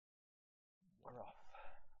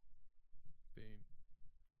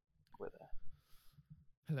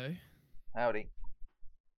Hello. Howdy.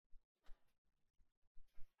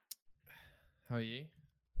 How are you?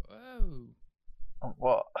 Whoa.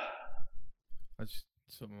 What? I just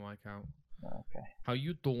sort my mic out. Okay. How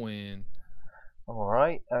you doing? I'm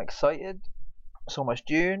alright. I'm excited. It's almost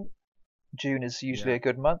June. June is usually Yeah. a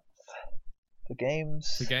good month for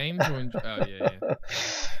games. For games or oh yeah.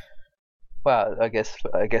 Well, I guess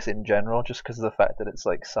in general, just because of the fact that it's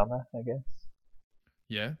like summer, I guess.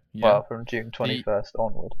 Yeah. Yeah. Well, from June The 21st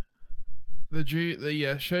onward.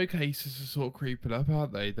 the showcases are sort of creeping up,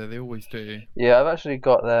 aren't they? They always do. Yeah, I've actually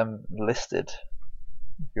got them listed.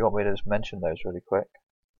 If you want me to just mention those really quick.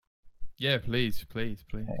 Yeah, please. Hang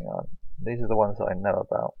on. These are the ones that I know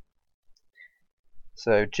about.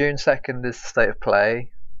 So June 2nd is the State of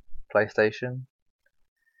Play, PlayStation.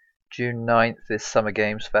 June 9th is Summer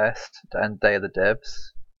Games Fest and Day of the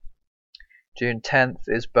Devs. June 10th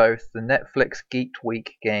is both the Netflix Geek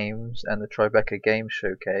Week games and the Tribeca Games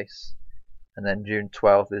Showcase. And then June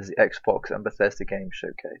 12th is the Xbox and Bethesda Games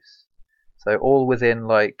Showcase. So all within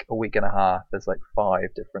like a week and a half, there's like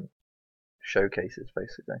 5 different showcases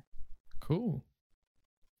basically. Cool.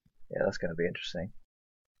 Yeah, that's going to be interesting.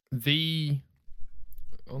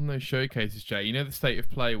 On those showcases, Jay, you know the State of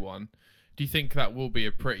Play one? Do you think that will be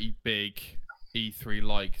a pretty big E3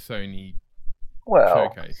 like Sony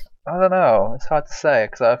showcase? I don't know. It's hard to say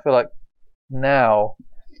because I feel like now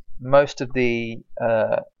most of the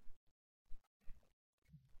I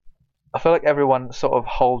feel like everyone sort of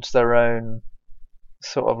holds their own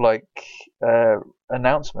sort of like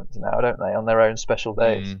announcements now, don't they, on their own special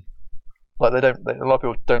days? Like a lot of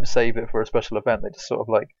people don't save it for a special event. They just sort of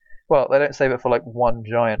like, well, they don't save it for like one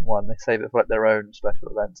giant one. They save it for like their own special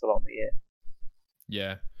events along the year.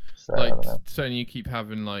 Yeah. So, like, I don't know. Sony you keep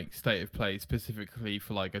having like State of Play specifically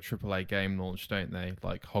for like a AAA game launch, don't they?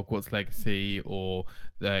 Like Hogwarts Legacy or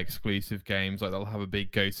the exclusive games. Like they'll have a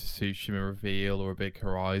big Ghost of Tsushima reveal or a big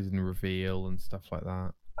Horizon reveal and stuff like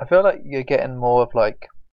that. I feel like you're getting more of like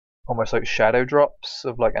almost like shadow drops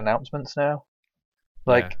of like announcements now.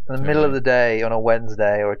 Like in the middle of the day on a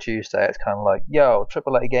Wednesday or a Tuesday, it's kind of like, yo,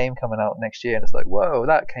 AAA game coming out next year, and it's like, whoa,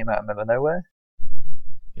 that came out in the middle of nowhere.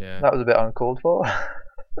 Yeah. That was a bit uncalled for.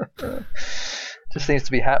 Just seems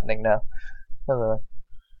to be happening now. I don't know.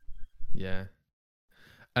 Yeah.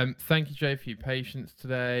 Thank you, Jay, for your patience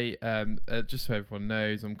today. Just so everyone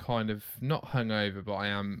knows, I'm kind of not hungover, but I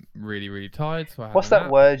am really, really tired. So I had What's that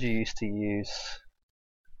word you used to use?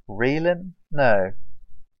 Reeling? No.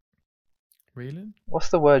 Reeling? What's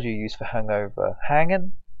the word you use for hungover?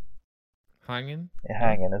 Hanging? Hanging? Yeah,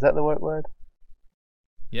 hanging. Is that the right word?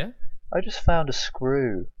 Yeah. I just found a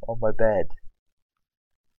screw on my bed.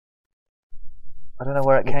 I don't know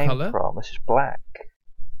where it came from. It's just black.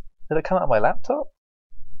 Did it come out of my laptop?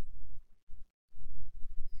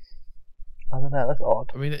 I don't know. That's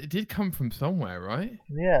odd. I mean, it did come from somewhere, right?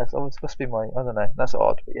 Yeah, it's supposed to be my. I don't know. That's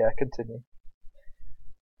odd, but yeah, continue.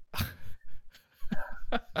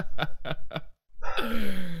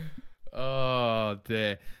 Oh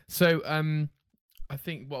dear. So I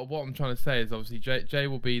think what I'm trying to say is obviously Jay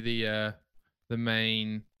will be the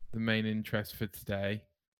main interest for today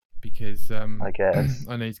because I guess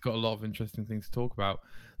I know he's got a lot of interesting things to talk about,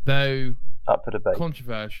 though up for debate.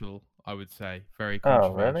 Controversial, I would say, very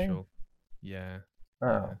controversial. Oh really? Yeah. Oh.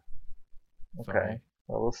 Yeah. Okay. Sorry.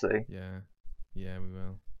 Well, we'll see. Yeah, we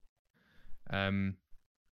will. Well,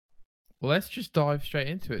 let's just dive straight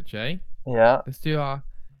into it, Jay. Yeah. Let's do our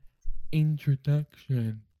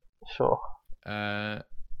introduction. Sure. The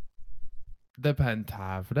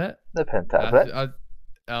Pentaveret. The Pentaveret.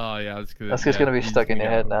 Oh yeah, that's just gonna be stuck in your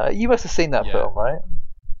head now. You must have seen that film, right?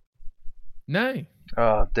 No.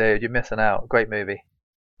 Oh, dude, you're missing out. Great movie.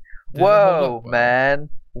 Whoa, man.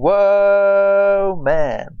 Whoa,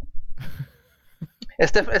 man.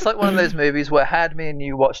 It's like one of those movies where had me and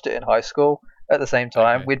you watched it in high school at the same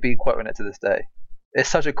time, we'd be quoting it to this day. It's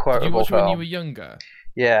such a quotable film. Did you watch it when you were younger?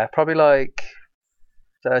 Yeah, probably like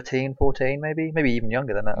 13, 14 maybe even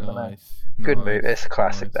younger than that. I don't know. Good movie. It's a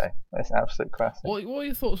classic though. It's an absolute classic. What are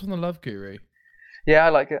your thoughts on The Love Guru? Yeah, I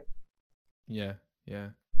like it. Yeah.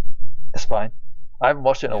 It's fine. I haven't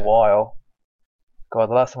watched it in a while. God,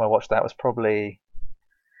 the last time I watched that was probably,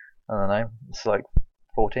 I don't know, it's like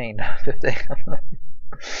 14, 15.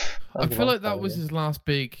 I feel like that was his last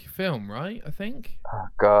big film, right? I think. Oh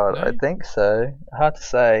God, no? I think so. Hard to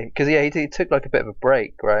say, because yeah, he took like a bit of a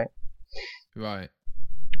break, right? Right.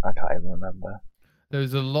 I can't even remember. There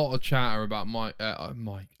was a lot of chatter about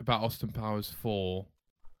about Austin Powers 4.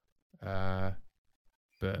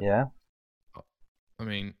 But yeah. I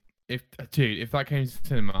mean, if that came to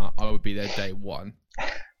cinema, I would be there day one.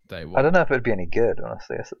 I don't know if it'd be any good,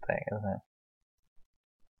 honestly. That's the thing, isn't it?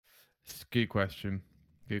 It's a good question.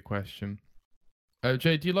 Good question.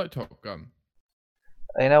 Jay, do you like Top Gun?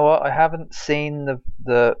 You know what? I haven't seen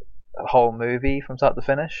the whole movie from start to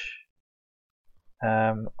finish.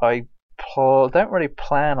 I don't really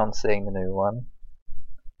plan on seeing the new one.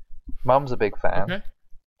 Mum's a big fan, Okay.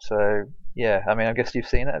 so yeah. I mean, I guess you've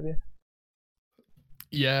seen it, have you?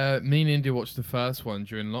 Yeah, me and India watched the first one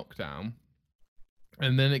during lockdown,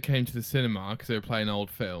 and then it came to the cinema because they were playing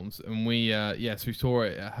old films, and yes, we saw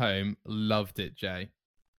it at home. Loved it, Jay.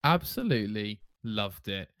 Absolutely loved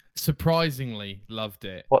it. Surprisingly loved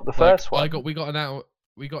it. What, the Like, first one? we got an hour.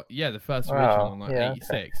 We got the first original Oh, on like yeah.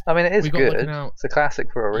 '86. Okay. I mean, it is We got good. like an hour. It's a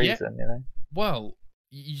classic for a Yeah. reason, you know. Well,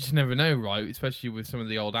 you just never know, right? Especially with some of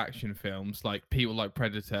the old action films, like people like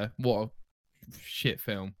Predator. What a shit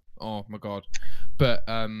film! Oh my god! But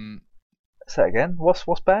Say again. What's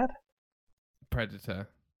bad? Predator.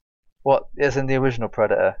 What is in the original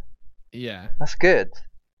Predator? Yeah. That's good.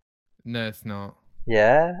 No, it's not.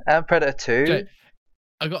 Yeah, and Predator 2. Jay,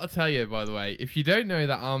 I gotta tell you, by the way, if you don't know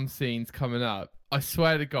that arm scene's coming up, I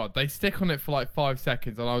swear to God, they stick on it for like 5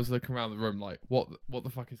 seconds, and I was looking around the room like, what the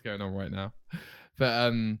fuck is going on right now?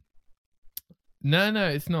 But no,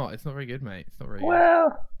 it's not. It's not very good, mate. It's not very good.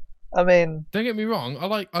 Well, I mean, Don't get me wrong.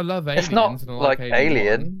 I love Aliens. it's not and I like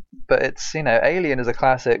Alien, but it's, you know, Alien is a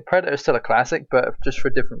classic. Predator is still a classic, but just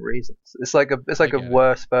for different reasons. It's like a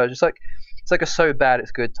worse version. It's like a so bad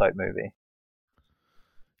it's good type movie.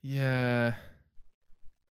 Yeah.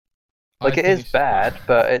 Like, it is bad,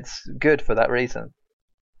 but it's good for that reason.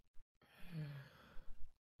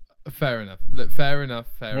 Fair enough. Look, fair enough.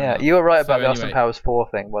 Yeah, you were right about the Austin Powers 4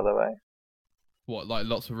 thing, by the way. What, like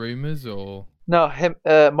lots of rumors or? No,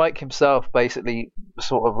 Mike himself basically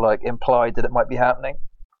sort of like implied that it might be happening.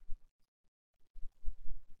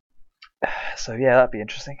 So yeah, that'd be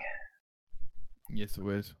interesting. Yes, it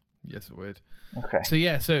would. Yes, it would. Okay. So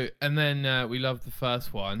yeah, and then we loved the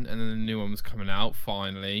first one, and then the new one was coming out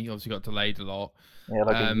finally. Obviously, got delayed a lot. Yeah,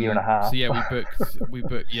 like a year and a half. So yeah, we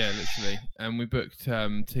booked, yeah, literally, and we booked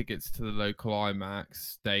tickets to the local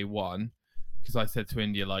IMAX day one, because I said to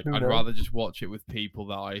India, like, I'd rather just watch it with people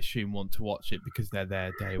that I assume want to watch it because they're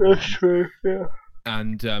there day one. That's true. Yeah.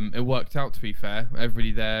 And it worked out, to be fair.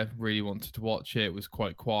 Everybody there really wanted to watch it. It was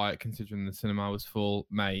quite quiet considering the cinema was full,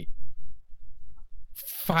 mate.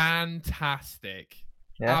 Fantastic.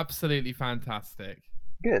 Yeah. Absolutely fantastic.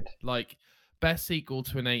 Good. Like, best sequel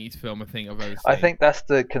to an 80s film I think I've ever seen. I think that's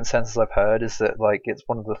the consensus I've heard, is that like it's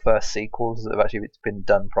one of the first sequels that have actually been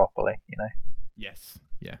done properly, you know? Yes.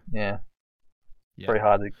 Yeah. Yeah. Very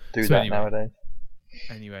hard to do that nowadays.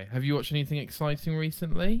 Anyway, have you watched anything exciting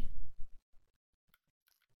recently?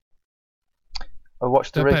 I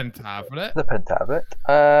watched the Pentablet. The Pentablet.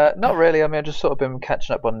 Not really. I mean, I've just sort of been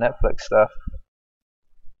catching up on Netflix stuff.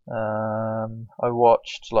 I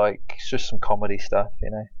watched like just some comedy stuff,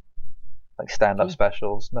 you know, like stand-up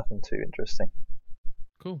specials. Nothing too interesting.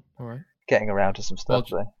 Cool. All right. Getting around to some stuff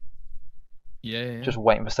though. Yeah. Just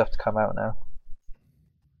waiting for stuff to come out now.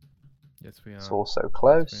 Yes, we are. It's all so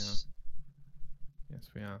close. Yes,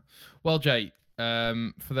 we are. Well, Jay,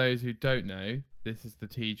 for those who don't know, this is the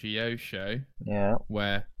TGO show. Yeah.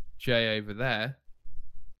 Where Jay over there,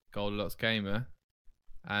 Goldilocks Gamer,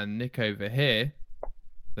 and Nick over here,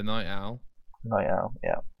 the Night Owl. Night Owl,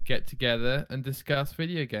 yeah. Get together and discuss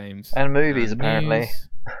video games. And movies, apparently.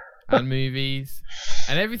 And movies.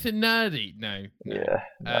 And everything nerdy. No. Yeah.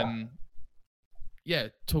 No. Yeah,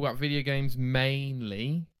 talk about video games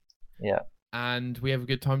mainly. Yeah. And we have a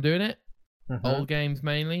good time doing it. Mm-hmm. Old games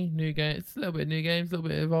mainly, new games, a little bit of new games, a little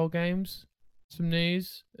bit of old games, some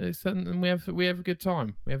news, and we have a good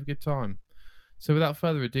time. We have a good time. So without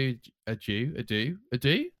further ado, adieu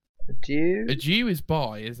is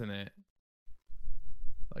bye, isn't it?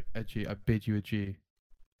 Like adieu, I bid you adieu.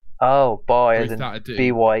 Oh, bye, as in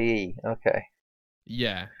BYE. Okay.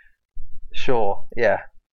 Yeah. Sure. Yeah.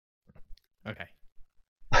 Okay.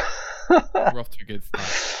 We're off to a good start.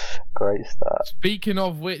 Great start. Speaking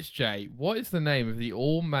of which, Jay, what is the name of the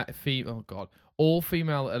all-female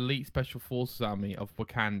elite special forces army of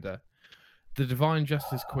Wakanda? The Divine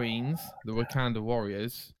Justice Queens, the Wakanda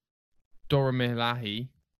Warriors, Dora Milaje.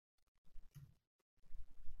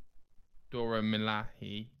 I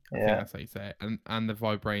think that's how you say it, and the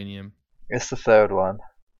Vibranium. It's the third one.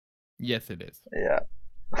 Yes, it is. Yeah.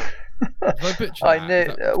 I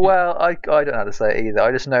knew. Well, I don't know how to say it either.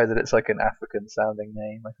 I just know that it's like an African-sounding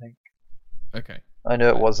name, I think. Okay. I knew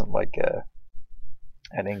it wasn't like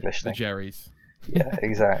an English thing. The Jerrys. Yeah,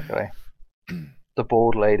 exactly. The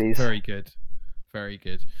bald ladies. Very good. Very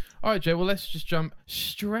good. All right, Joe. Well, let's just jump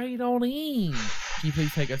straight on in. Can you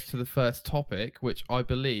please take us to the first topic, which I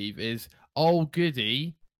believe is old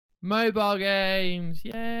goody Mobile games,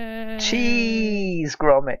 yay! Cheese,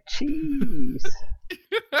 Gromit, cheese.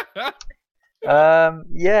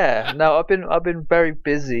 Yeah, no, I've been very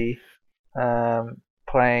busy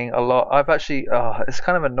playing a lot. I've actually, it's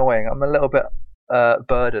kind of annoying. I'm a little bit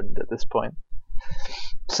burdened at this point.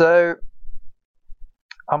 So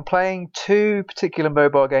I'm playing two particular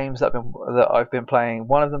mobile games that I've been playing.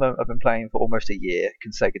 One of them I've been playing for almost a year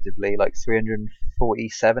consecutively, like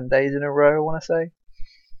 347 days in a row, I want to say.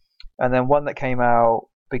 And then one that came out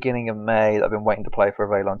beginning of May that I've been waiting to play for a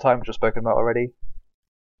very long time, which I've spoken about already.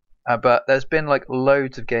 But there's been like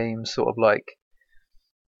loads of games, sort of like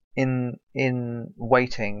in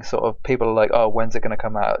waiting. Sort of people are like, oh, when's it going to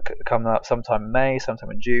come out? Come out sometime in May, sometime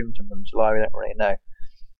in June, sometime in July. We don't really know.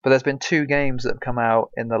 But there's been two games that have come out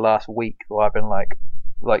in the last week where I've been like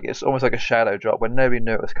it's almost like a shadow drop when nobody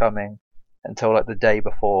knew it was coming until like the day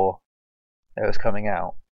before it was coming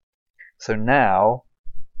out. So now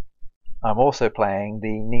I'm also playing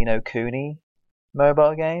the Ni no Kuni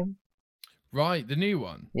mobile game. Right, the new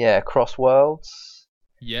one. Yeah, Cross Worlds.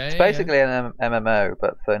 Yeah, it's basically an MMO,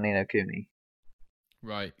 but for Ni no Kuni.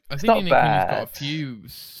 Right, I think Ni no Kuni's got a few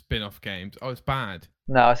spin-off games. Oh, it's bad.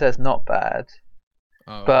 No, I said it's not bad.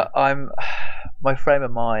 Oh, but okay. My frame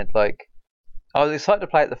of mind, like, I was excited to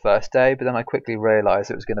play it the first day, but then I quickly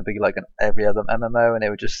realised it was going to be like every other MMO, and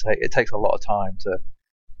it would just it takes a lot of time to.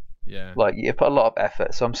 Yeah. Like you put a lot of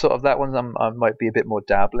effort, so I'm sort of that one. I might be a bit more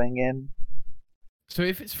dabbling in. So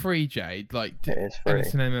if it's free, Jade, like it is free. And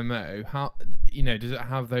it's an MMO, how does it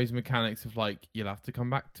have those mechanics of like you'll have to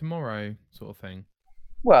come back tomorrow sort of thing?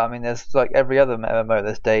 Well, I mean, there's like every other MMO,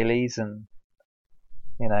 there's dailies and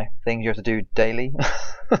things you have to do daily.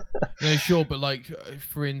 No, sure, but like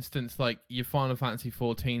for instance, like your Final Fantasy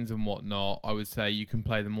 14s and whatnot, I would say you can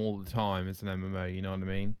play them all the time as an MMO. You know what I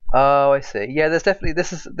mean? Oh, I see. Yeah, there's definitely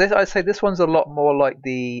this. I'd say this one's a lot more like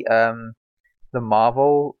the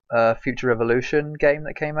Marvel Future Revolution game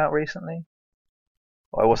that came out recently.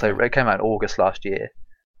 I will say it came out in August last year,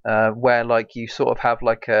 where like you sort of have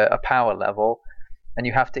like a power level, and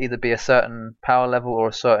you have to either be a certain power level or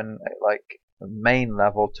a certain like main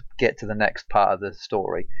level to get to the next part of the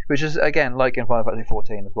story, which is again like in Final Fantasy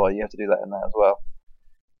 14 as well. You have to do that in that as well.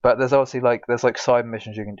 But there's obviously like side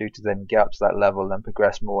missions you can do to then get up to that level and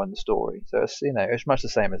progress more in the story. So it's it's much the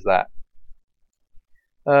same as that.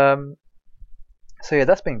 So yeah,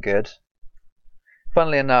 that's been good.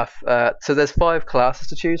 Funnily enough, so there's 5 classes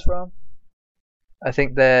to choose from. I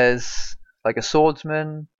think there's like a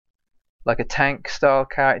swordsman, like a tank style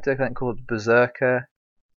character, I think called Berserker.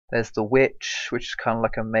 There's the witch, which is kind of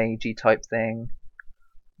like a magey type thing.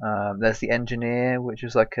 There's the engineer, which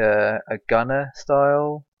is like a gunner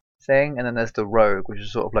style thing, and then there's the rogue, which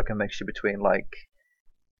is sort of like a mixture between like,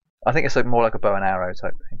 I think it's like more like a bow and arrow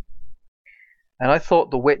type thing. And I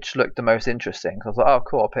thought the witch looked the most interesting, so I was like, oh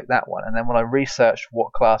cool, I'll pick that one. And then when I researched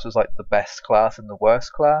what class was like the best class and the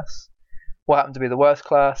worst class, what happened to be the worst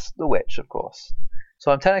class? The witch, of course.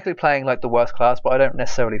 So I'm technically playing like the worst class, but I don't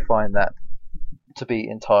necessarily find that to be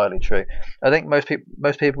entirely true. I think most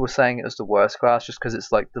people were saying it was the worst class just because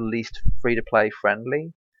it's like the least free to play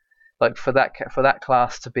friendly. Like for that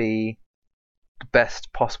class to be the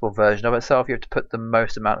best possible version of itself, you have to put the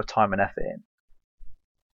most amount of time and effort in.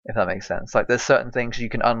 If that makes sense. Like there's certain things you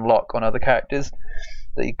can unlock on other characters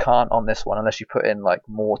that you can't on this one unless you put in like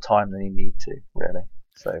more time than you need to, really.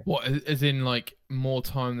 So what, as in like more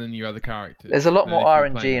time than your other characters? There's a lot more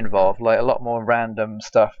RNG involved, like a lot more random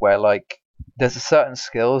stuff where like there's certain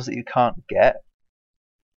skills that you can't get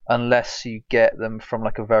unless you get them from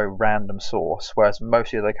like a very random source, whereas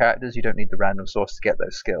most of the other characters you don't need the random source to get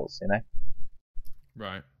those skills,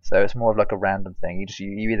 Right. So it's more of like a random thing.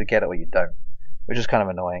 You either get it or you don't, which is kind of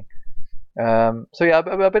annoying. So yeah,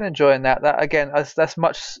 I've been enjoying that. That again, that's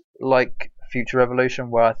much like Future Revolution,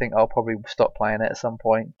 where I think I'll probably stop playing it at some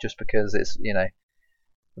point, just because it's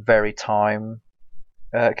very time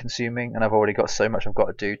consuming, and I've already got so much I've got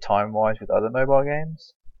to do time wise with other mobile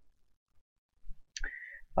games.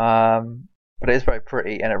 But it is very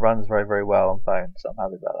pretty and it runs very, very well on phone, so I'm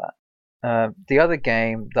happy about that. The other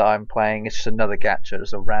game that I'm playing is just another gacha,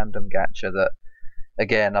 just a random gacha that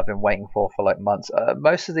again I've been waiting for like months.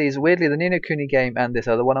 Most of these, weirdly, the Ni no Kuni game and this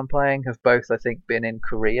other one I'm playing have both, I think, been in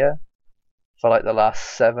Korea for like the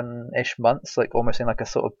last 7-ish months, like almost in like a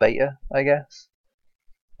sort of beta, I guess.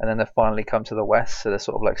 And then they've finally come to the West, so they're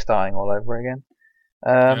sort of like starting all over again.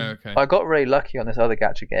 Okay. I got really lucky on this other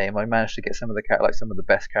gacha game. I managed to get some of the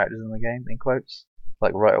best characters in the game, in quotes,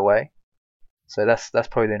 like right away. So that's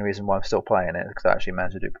probably the only reason why I'm still playing it, because I actually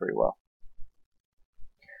managed to do pretty well.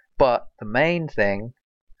 But the main thing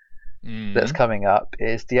that's coming up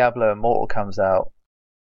is Diablo Immortal comes out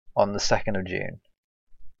on the 2nd of June.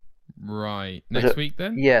 Right. Next week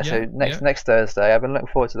then? Yeah, so next Thursday. I've been looking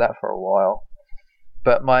forward to that for a while.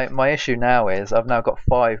 But my issue now is I've now got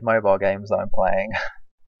 5 mobile games that I'm playing.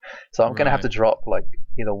 So I'm going to have to drop like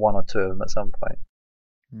either 1 or 2 of them at some point.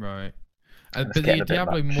 Right. But the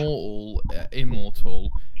Diablo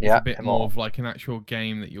Immortal is a bit more of like an actual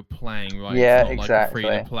game that you're playing, right? Yeah, it's not exactly.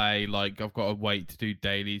 like a free-to-play, like I've got to wait to do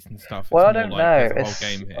dailies and stuff. Well, I don't know.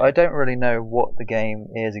 I don't really know what the game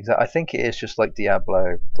is exactly. I think it is just like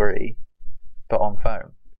Diablo 3, but on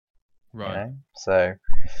phone. Right. You know? So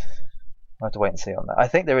I have to wait and see on that. I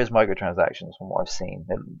think there is microtransactions from what I've seen.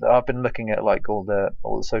 I've been looking at like all the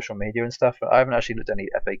social media and stuff. I haven't actually looked at any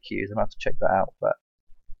FAQs. I'm gonna have to check that out. But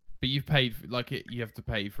you've paid you have to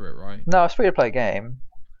pay for it, right? No, it's free to play game.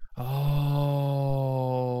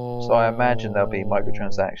 Oh. So I imagine there'll be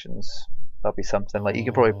microtransactions. There'll be something like you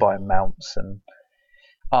could probably buy mounts and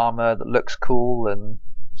armor that looks cool and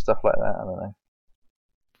stuff like that. I don't know.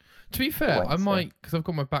 To be fair, I might, because I've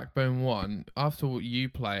got my Backbone 1. After you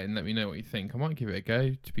play it and let me know what you think, I might give it a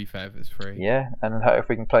go. To be fair, if it's free. Yeah, and if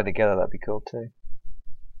we can play together, that'd be cool too.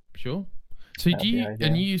 Sure. So you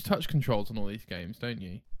use touch controls on all these games, don't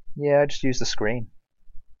you? Yeah, I just use the screen.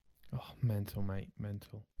 Oh, mental, mate,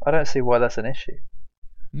 mental. I don't see why that's an issue.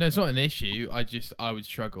 No, it's not an issue. I would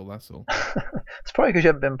struggle. That's all. It's probably because you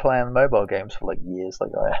haven't been playing mobile games for like years,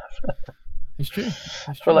 like I have. It's true.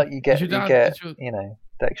 I feel like you get dexterous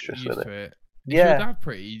with it. Is your dad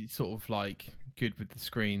pretty sort of like good with the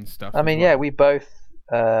screen stuff? I mean, yeah, we both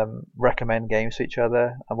recommend games to each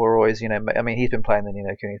other, and we're always, I mean, he's been playing the Ni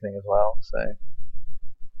no Kuni thing as well, so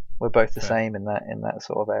we're both the same in that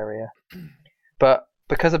sort of area. But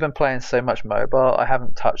because I've been playing so much mobile, I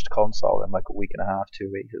haven't touched console in like a week and a half,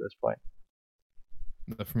 2 weeks at this point.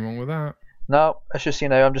 Nothing wrong with that. No, it's just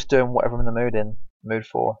I'm just doing whatever I'm in the mood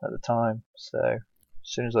for at the time. So as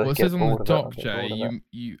soon as I get bored on the dock, Jay,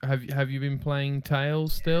 have you been playing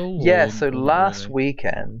Tales still? Yeah. So last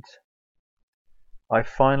weekend, I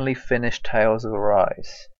finally finished Tales of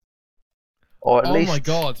Arise. Or at least, oh my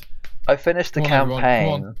god! I finished the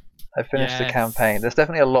campaign. I finished the campaign. There's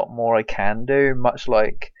definitely a lot more I can do, much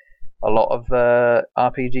like a lot of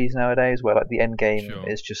RPGs nowadays, where like the end game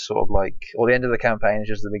is just sort of like, or the end of the campaign is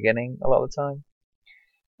just the beginning a lot of the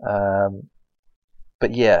time.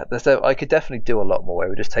 But yeah, I could definitely do a lot more. It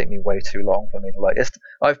would just take me way too long for me to like.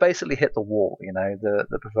 I've basically hit the wall,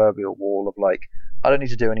 the proverbial wall of like, I don't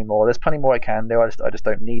need to do any more. There's plenty more I can do. I just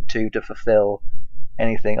don't need to fulfill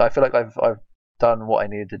anything. I feel like I've done what I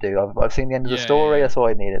needed to do. I've seen the end of the story. That's all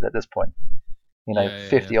I needed at this point.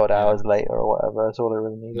 50 odd hours later or whatever. That's all I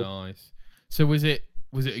really needed. Nice. So was it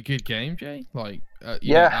a good game, Jay? Like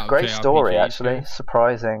great story actually.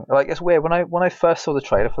 Surprising. Like it's weird when I first saw the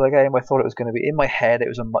trailer for the game, I thought it was going to be, in my head it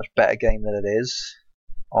was a much better game than it is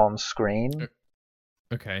on screen.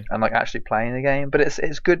 Okay. And like actually playing the game, but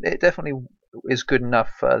it's good. It definitely is good enough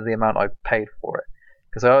for the amount I paid for it,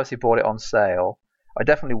 because I obviously bought it on sale. I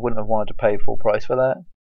definitely wouldn't have wanted to pay full price for that.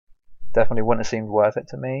 Definitely wouldn't have seemed worth it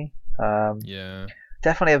to me. Yeah.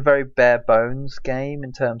 Definitely a very bare bones game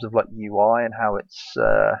in terms of like UI and how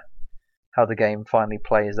the game finally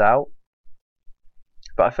plays out.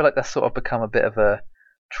 But I feel like that's sort of become a bit of a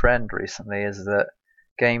trend recently, is that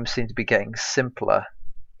games seem to be getting simpler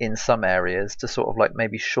in some areas to sort of like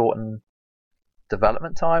maybe shorten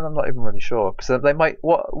development time. I'm not even really sure, because they might.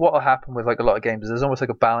 What will happen with like a lot of games is there's almost like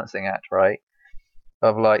a balancing act, right?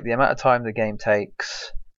 Of like the amount of time the game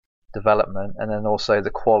takes development, and then also the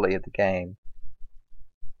quality of the game.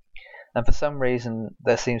 And for some reason,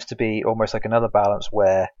 there seems to be almost like another balance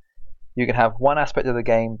where you can have one aspect of the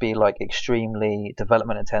game be like extremely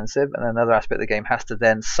development intensive, and another aspect of the game has to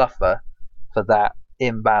then suffer for that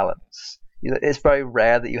imbalance. It's very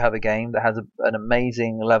rare that you have a game that has an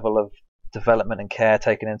amazing level of development and care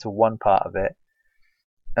taken into one part of it,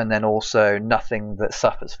 and then also nothing that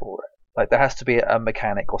suffers for it. Like there has to be a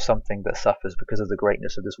mechanic or something that suffers because of the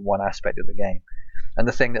greatness of this one aspect of the game. And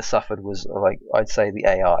the thing that suffered was, like, I'd say the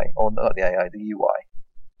AI, or not the AI, the UI.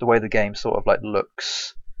 The way the game sort of like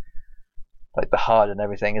looks, like the HUD and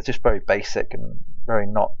everything, is just very basic and very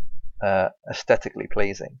not aesthetically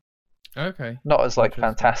pleasing. Okay. Not as like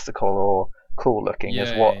fantastical or cool looking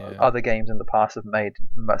as what other games in the past have made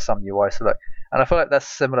some UI. So and I feel like that's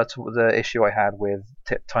similar to the issue I had with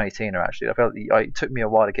Tiny Tina. Actually, I felt it took me a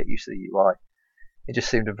while to get used to the UI. It just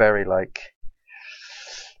seemed very like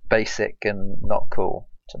basic and not cool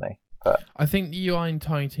to me. But I think the UI in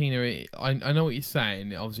Tiny Tina, I know what you're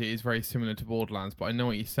saying. Obviously, it is very similar to Borderlands, but I know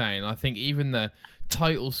what you're saying. I think even the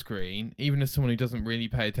title screen, even as someone who doesn't really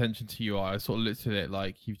pay attention to UI, I sort of looked at it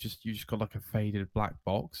like you've just got like a faded black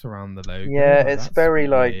box around the logo. Yeah, Like, it's that's very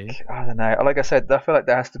like weird. I don't know. Like I said, I feel like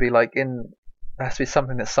there has to be there has to be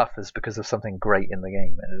something that suffers because of something great in the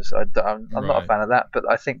game. And I'm not a Right. fan of that, but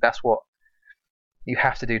I think that's what you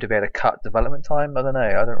have to do to be able to cut development time. I don't know.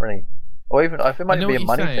 I don't really, or even it I might know be a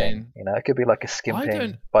what you're money saying. thing. It could be like a I don't.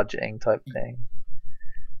 skimping budgeting type thing.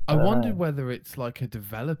 I don't wondered know. whether it's like a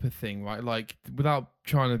developer thing, right? Like, without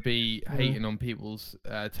trying to be Mm. hating on people's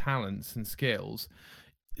talents and skills,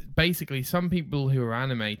 basically, some people who are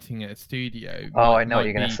animating at a studio Oh, I know what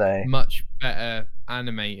you're might gonna be say. much better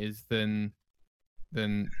animators than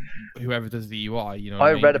whoever does the UI. You know what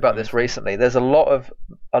I I mean? read The about kind this of thing. recently. There's a lot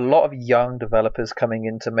of young developers coming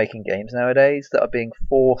into making games nowadays that are being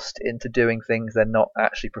forced into doing things they're not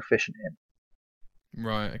actually proficient in.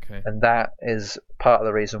 Right. Okay. And that is part of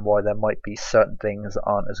the reason why there might be certain things that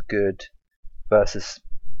aren't as good versus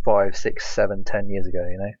 5, 6, 7, 10 years ago.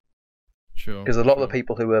 Sure. Because a lot of the Sure.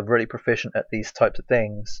 people who are really proficient at these types of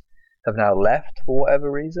things have now left for whatever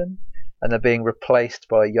reason, and they're being replaced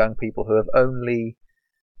by young people who have only,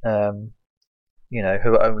 who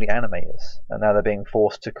are only animators, and now they're being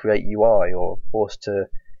forced to create UI or forced to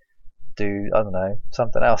do I don't know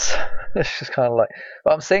something else. It's just kind of like,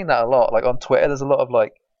 but I'm seeing that a lot. Like on Twitter, there's a lot of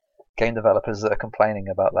like game developers that are complaining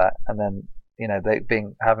about that, and then they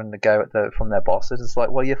having to go from their bosses. It's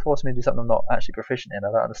like, well, you're forcing me to do something I'm not actually proficient in.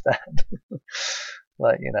 I don't understand.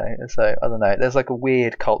 Like so I don't know. There's like a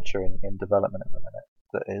weird culture in development at the minute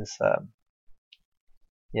that is,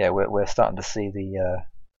 we're starting to see the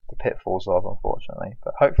pitfalls of, unfortunately.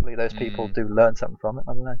 But hopefully those people do learn something from it.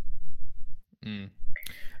 I don't know. Mm.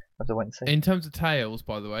 Have to wait and see. In terms of Tails,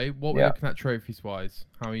 by the way, what we're looking at trophies wise,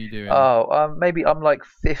 how are you doing? Oh, maybe I'm like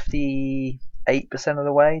 58% of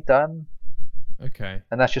the way done. Okay.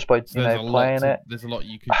 And that's just by So playing it. There's a lot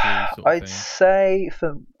you could do, sort of I'd thing. say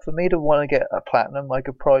for me to want to get a platinum, I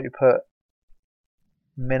could probably put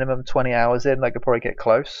minimum 20 hours in. I could probably get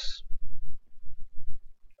close.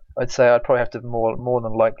 I'd say I'd probably have to more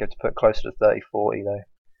than likely have to put closer to 30, 40 though.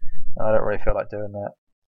 And I don't really feel like doing that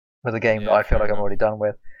with a game that I feel like I'm already done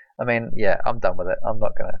with. I mean, yeah, I'm done with it. I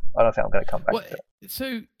don't think I'm gonna come back to it.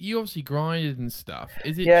 So you obviously grinded and stuff.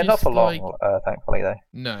 Is it Yeah, just not for like, long, thankfully though.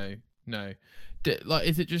 No. Like,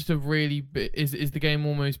 is it just a really is the game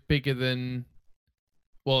almost bigger than?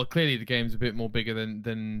 Well, clearly the game's a bit more bigger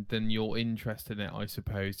than your interest in it, I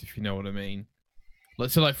suppose, if you know what I mean.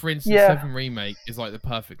 Like for instance, 7 Remake is like the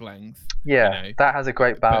perfect length. Yeah, that has a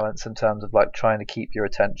great balance in terms of like trying to keep your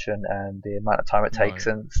attention and the amount of time it takes,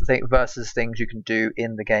 and versus things you can do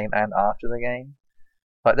in the game and after the game.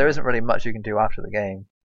 Like there isn't really much you can do after the game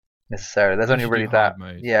necessarily. There's only really that.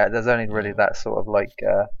 Yeah, there's only really that sort of like.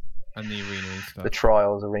 And the arena and stuff. The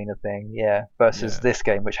Trials arena thing, yeah. Versus this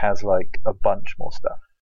game, which has like a bunch more stuff.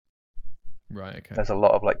 Right. Okay. There's a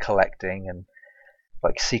lot of like collecting and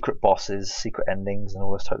like secret bosses, secret endings, and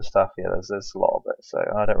all this type of stuff. Yeah, there's a lot of it. So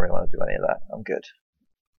I don't really want to do any of that. I'm good.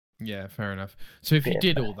 Yeah, fair enough. So if you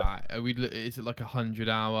did all that, is it like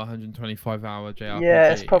 100-hour, 125-hour JRPG?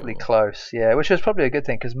 Yeah, it's probably close. Yeah, which is probably a good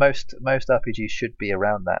thing because most RPGs should be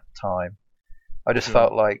around that time. I just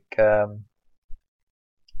felt like I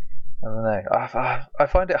don't know. I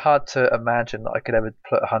find it hard to imagine that I could ever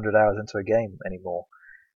put 100 hours into a game anymore,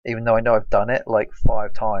 even though I know I've done it like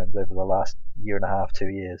 5 times over the last year and a half, 2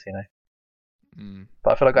 years.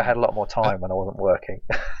 But I feel like I had a lot more time when I wasn't working.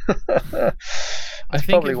 I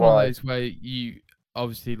think it's one of those where you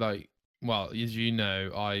obviously like, well, as you know,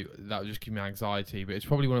 that would just give me anxiety. But it's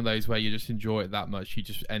probably one of those where you just enjoy it that much, you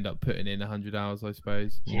just end up putting in 100 hours, I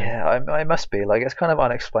suppose. Yeah, I must be like it's kind of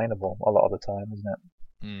unexplainable a lot of the time, isn't it?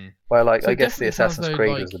 Well, like I guess the Assassin's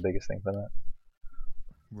Creed was the biggest thing for that.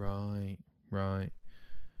 Right.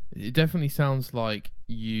 It definitely sounds like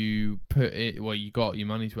you put it. Well, you got your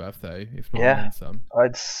money's worth though, if not then some.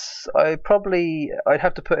 I'd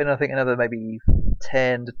have to put in, I think, another maybe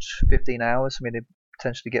 10 to 15 hours for me to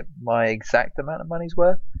potentially get my exact amount of money's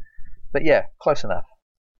worth. But yeah, close enough.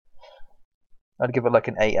 I'd give it like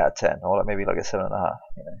an 8 out of 10, or like maybe like a 7.5.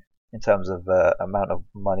 In terms of amount of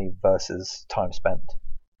money versus time spent.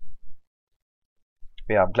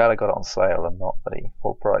 But yeah, I'm glad I got it on sale and not the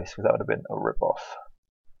full price, because that would have been a rip-off.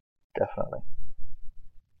 Definitely.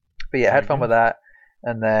 But yeah, I had fun with that,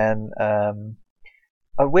 and then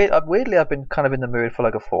weirdly I've been kind of in the mood for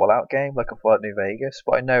like a Fallout game, like a Fallout New Vegas.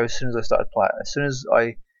 But I know as soon as I started playing, as soon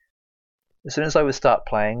as I would start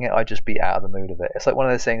playing it, I'd just be out of the mood of it. It's like one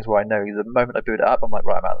of those things where I know the moment I boot it up, I'm like,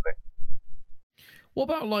 right, I'm out of the mood. What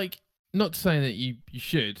about like, not saying that you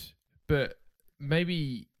should, but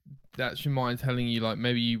maybe that's your mind telling you like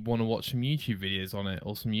maybe you want to watch some YouTube videos on it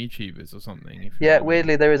or some YouTubers or something. If you Yeah, know what I mean.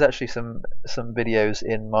 weirdly, there is actually some videos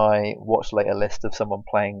in my watch later list of someone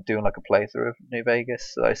doing like a playthrough of New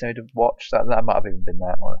Vegas. So I just need to watch that. That might have even been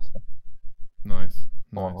that, honestly, Nice.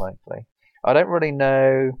 more than likely. I don't really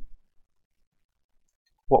know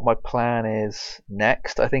what my plan is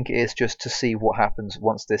next. I think it is just to see what happens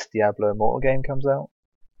once this Diablo Immortal game comes out.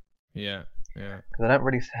 Yeah. Yeah. Because I don't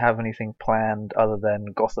really have anything planned other than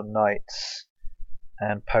Gotham Knights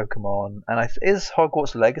and Pokemon. And is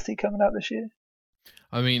Hogwarts Legacy coming out this year?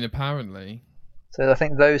 I mean, apparently. So I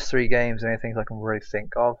think those three games are the only things I can really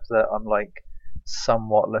think of that I'm like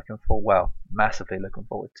somewhat massively looking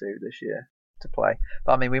forward to this year to play.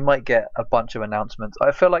 But I mean, we might get a bunch of announcements.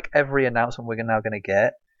 I feel like every announcement we're now going to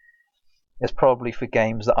get is probably for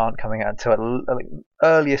games that aren't coming out until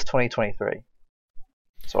earliest 2023.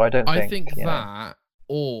 So I think that,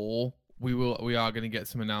 or we are going to get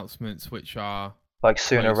some announcements which are like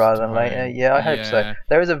sooner rather than later. Yeah, I hope so.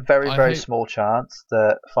 There is a very small chance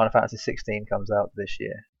that Final Fantasy 16 comes out this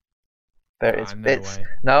year.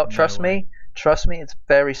 Trust me, it's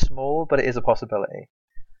very small, but it is a possibility.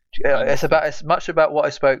 It's about as much about what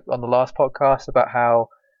I spoke on the last podcast about how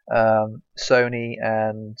Sony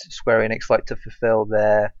and Square Enix like to fulfill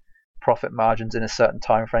their profit margins in a certain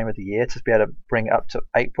time frame of the year to be able to bring it up to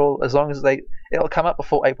April. As long as it'll come up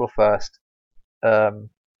before April 1st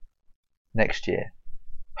next year,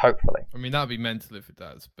 hopefully. I mean, that'd be mental if it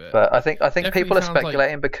does, but I think people are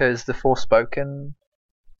speculating because the Forspoken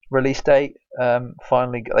release date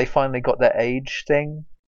finally got their age thing.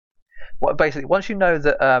 What basically once you know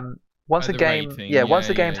that once the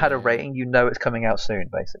game's had a rating, you know it's coming out soon,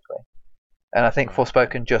 basically. And I think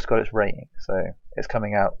Forspoken just got its rating, so it's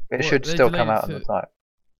coming out. It should still come out on the time.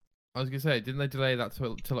 I was gonna say, didn't they delay that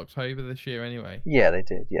till October this year anyway? Yeah, they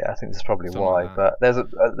did. Yeah, I think that's probably why. But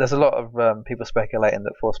there's a lot of people speculating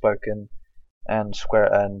that Forspoken and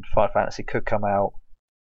Final Fantasy could come out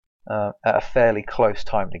at a fairly close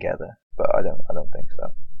time together. But I don't think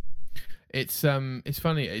so. It's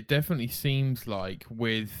funny. It definitely seems like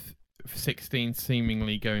with 16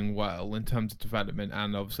 seemingly going well in terms of development,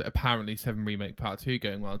 and obviously apparently 7 Remake Part 2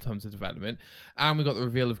 going well in terms of development, and we got the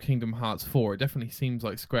reveal of Kingdom Hearts 4. It definitely seems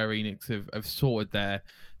like Square Enix have sorted their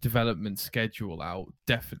development schedule out,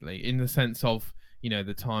 definitely, in the sense of, you know,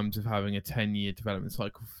 the times of having a 10-year development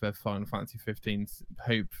cycle for Final Fantasy 15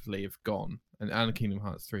 hopefully have gone, and Kingdom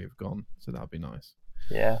Hearts 3 have gone, so that'd be nice.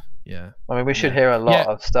 Yeah. I mean, we should hear a lot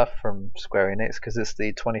of stuff from Square Enix because it's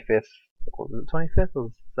the 25th. Was it 25th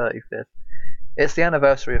or 35th? It's the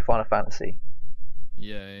anniversary of Final Fantasy.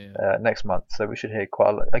 Next month, so we should hear quite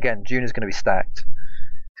a lot. Again, June is going to be stacked.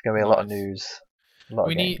 It's going to be a lot of news.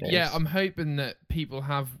 News. I'm hoping that people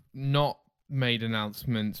have not made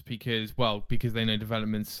announcements because they know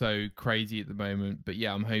development's so crazy at the moment. But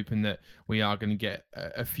yeah, I'm hoping that we are going to get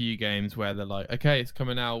a few games where they're like, okay, it's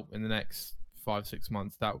coming out in the next 5-6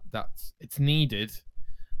 months. That's it's needed.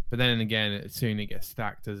 But then again, soon it gets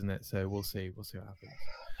stacked, doesn't it? So we'll see what happens.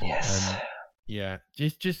 Yes. Yeah.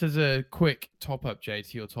 Just as a quick top up, Jay,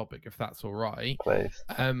 to your topic, if that's all right. Please.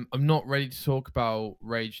 I'm not ready to talk about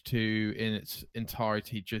Rage 2 in its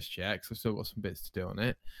entirety just yet, because I've still got some bits to do on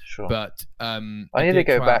it. Sure. But I need to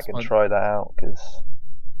go back and try that out because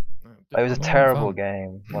it was a terrible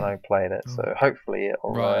game when I played it. So hopefully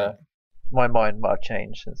it'll. My mind might have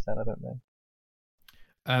changed since then. I don't know.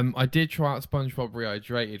 I did try out SpongeBob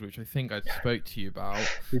Rehydrated, which I think I spoke to you about.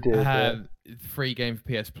 You did. Free game for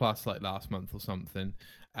PS Plus like last month or something,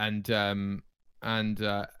 and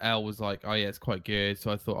Elle was like, "Oh yeah, it's quite good."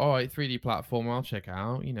 So I thought, "All right, 3D platform, I'll check it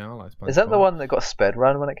out." You know, I like SpongeBob. Is that the one that got sped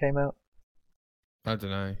run when it came out? I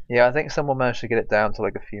don't know. Yeah, I think someone managed to get it down to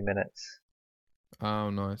like a few minutes. Oh,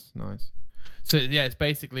 nice. So yeah, it's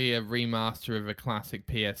basically a remaster of a classic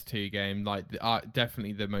PS2 game, like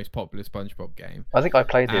definitely the most popular SpongeBob game. I think I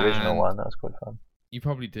played the original one. That was quite fun. You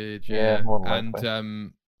probably did, yeah. More than likely.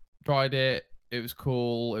 And tried it. It was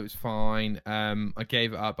cool. It was fine. I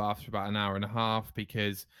gave it up after about an hour and a half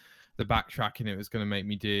because the backtracking it was going to make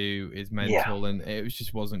me do is mental, and it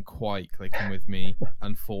just wasn't quite clicking with me,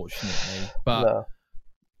 unfortunately. But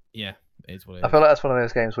yeah. Is what it is. I feel like that's one of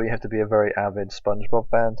those games where you have to be a very avid SpongeBob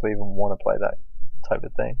fan to even want to play that type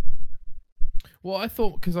of thing. Well, I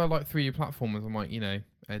thought because I like 3D platformers, I might,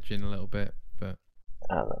 edge in a little bit, but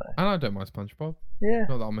I don't know. And I don't mind SpongeBob. Yeah.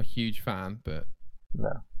 Not that I'm a huge fan, but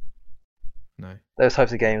no. Those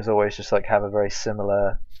types of games always just like have a very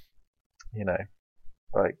similar,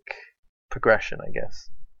 like progression, I guess.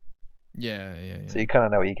 Yeah. So you kind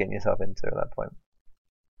of know what you're getting yourself into at that point.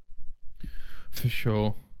 For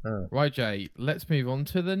sure. Right, Jay, let's move on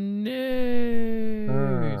to the news.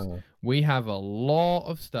 We have a lot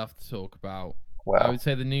of stuff to talk about. Wow. I would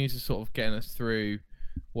say the news is sort of getting us through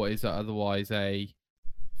what is otherwise a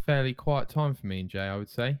fairly quiet time for me and Jay, I would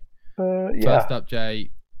say. Yeah. First up, Jay,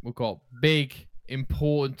 we've got big,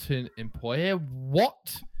 important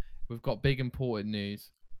We've got big, important news.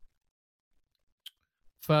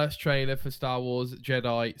 First trailer for Star Wars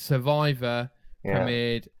Jedi Survivor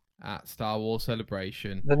premiered at Star Wars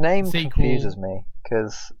Celebration. The name confuses me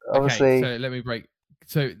because obviously. Okay, so let me break.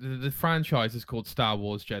 So the franchise is called Star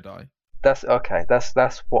Wars Jedi. That's okay. That's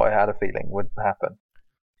what I had a feeling would happen.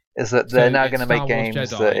 Is that they're now going to make games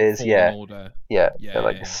Jedi that is Order.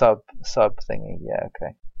 Like a sub thingy. Yeah,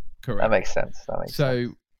 okay. Correct. That makes sense. So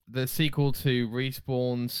the sequel to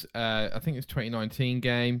Respawn's, I think it's 2019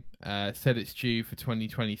 game, said it's due for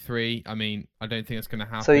 2023. I mean, I don't think it's going to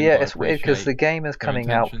happen. So yeah, it's weird because the game is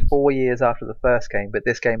coming out 4 years after the first game, but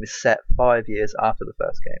this game is set 5 years after the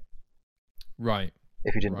first game. Right.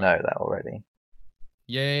 If you didn't know that already.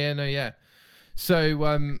 Yeah. So,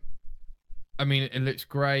 I mean, it looks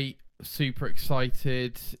great. Super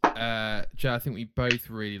excited. Jay, I think we both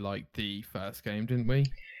really liked the first game, didn't we?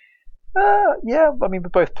 Yeah. I mean, we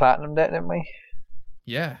both platinumed it, didn't we?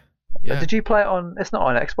 Yeah. Did you play it on? It's not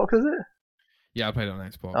on Xbox, is it? Yeah, I played it on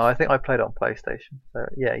Xbox. Oh, I think I played it on PlayStation. So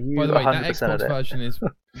yeah, you. By the way, that 100% Xbox version is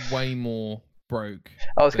way more broke.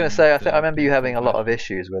 I was going to say, I remember you having a lot of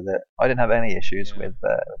issues with it. I didn't have any issues with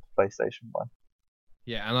the PlayStation one.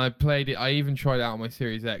 Yeah, and I played it. I even tried it out on my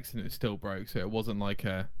Series X, and it was still broke. So it wasn't like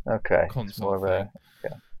a console thing.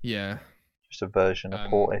 Yeah. Just a version, a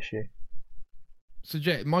port issue. So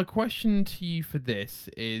Jay, my question to you for this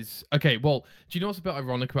is, okay, well, do you know what's a bit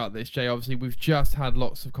ironic about this, Jay? Obviously, we've just had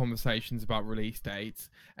lots of conversations about release dates,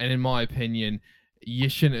 and in my opinion, you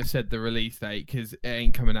shouldn't have said the release date because it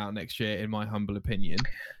ain't coming out next year, in my humble opinion.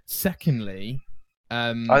 Secondly,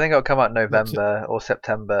 I think it'll come out November or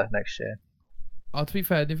September next year. Oh, to be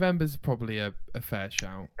fair, November's probably a fair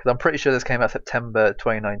shout. Because I'm pretty sure this came out September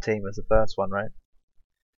 2019 was the first one, right?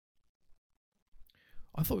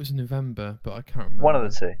 I thought it was November, but I can't remember. One of the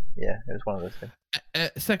two. Yeah, it was one of the two.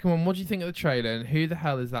 Second one, what do you think of the trailer, and who the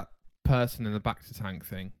hell is that person in the back to tank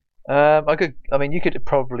thing? You could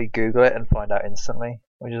probably Google it and find out instantly,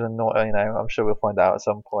 which is annoying. I'm sure we'll find out at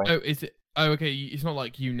some point. Oh, is it? Oh, okay. It's not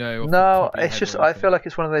like you know. No, it's just I feel like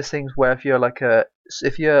it's one of those things where if you're like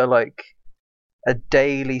a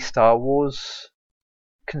daily Star Wars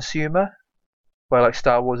consumer, where like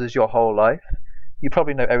Star Wars is your whole life, you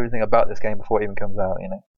probably know everything about this game before it even comes out.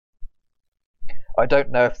 I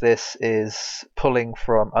don't know if this is pulling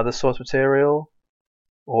from other source material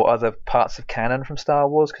or other parts of canon from Star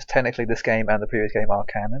Wars, because technically this game and the previous game are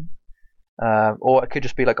canon, or it could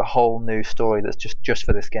just be like a whole new story that's just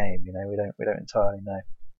for this game. We don't entirely know.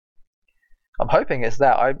 I'm hoping it's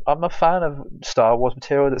that. I'm a fan of Star Wars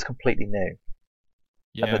material that's completely new,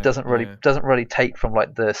 and that doesn't really take from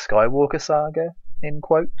like the Skywalker saga in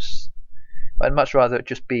quotes. I'd much rather it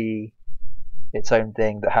just be its own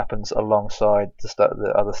thing that happens alongside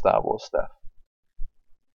the other Star Wars stuff.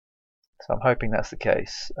 So I'm hoping that's the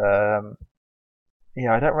case. We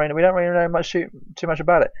don't really know too much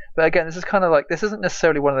about it. But again, this is kind of like, this isn't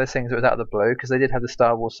necessarily one of those things that was out of the blue, because they did have the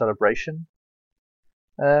Star Wars Celebration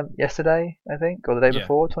yesterday, I think, or the day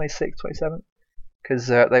before, 26th, 27th, because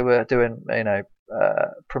they were doing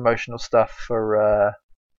promotional stuff for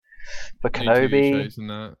Kenobi. Shows and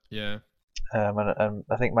that. Yeah. And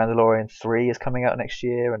I think Mandalorian 3 is coming out next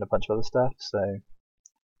year, and a bunch of other stuff. So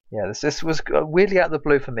yeah, this was weirdly out of the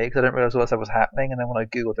blue for me, because I didn't realize what was happening. And then when I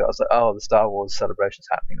googled it, I was like, oh, the Star Wars Celebration's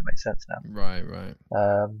happening. That makes sense now. Right.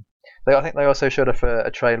 I think they also showed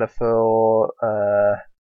a trailer for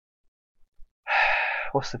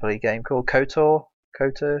what's the bloody game called? KOTOR.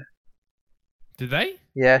 Did they?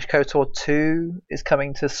 Yeah, KOTOR 2 is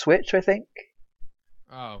coming to Switch, I think.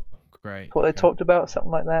 Oh, great. What they talked about,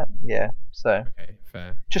 something like that. Yeah, so okay,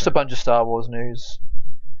 fair. Just a bunch of Star Wars news.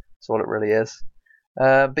 That's all it really is.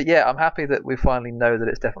 But yeah, I'm happy that we finally know that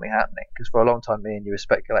it's definitely happening, because for a long time me and you were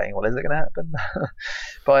speculating, well, is it going to happen?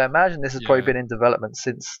 But I imagine this has probably been in development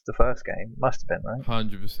since the first game. Must have been, right?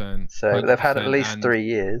 100%. So 100%, they've had at least 3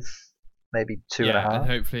 years, maybe 2.5. Yeah, and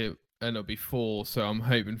hopefully it'll be 4. So I'm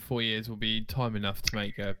hoping 4 years will be time enough to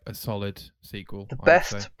make a solid sequel. The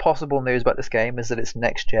best possible news about this game is that it's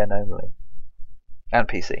next gen only, and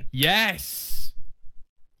PC. Yes.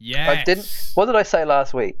 What did I say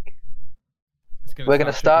last week? We're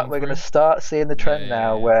going to start seeing the trend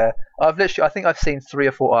now where I think I've seen 3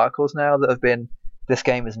 or 4 articles now that have been, this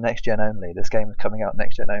game is next gen only. This game is coming out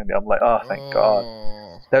next gen only. I'm like, oh, thank God.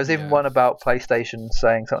 There was even one Yes. about PlayStation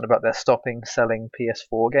saying something about they're stopping selling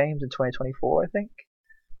PS4 games in 2024, I think.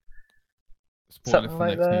 Spoiler Something for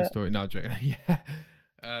like next news that. story. No, I'm joking. Yeah.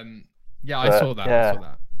 Yeah, I But saw that. I yeah, saw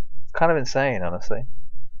that. it's kind of insane, honestly.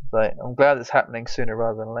 Like, I'm glad it's happening sooner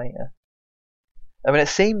rather than later. I mean, it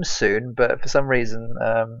seems soon, but for some reason,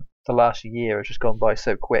 the last year has just gone by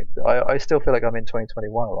so quick that I still feel like I'm in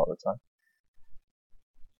 2021 a lot of the time.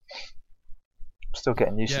 I'm still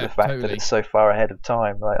getting used to Yeah, the fact that totally. it's so far ahead of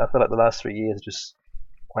time. Like, I feel like the last 3 years just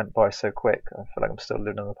went by so quick. I feel like I'm still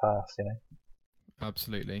living in the past, you know?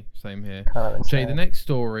 Absolutely. Same here. Kind of Jay, the insane. next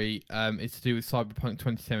story is to do with Cyberpunk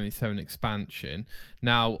 2077 expansion.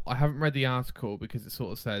 Now, I haven't read the article because it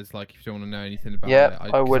sort of says, like, if you don't want to know anything about Yeah, it, I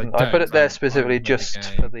 'cause wouldn't. I put it there I specifically haven't played the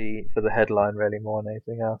just for game. the headline, really, more than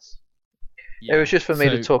anything else. It was Yeah. just for me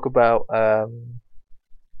to So, talk about.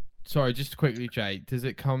 sorry, just quickly, Jay, does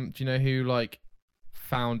it come, do you know who, like,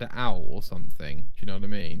 found it out or something? Do you know what I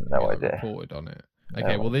mean? No Who, like, idea. reported on it? No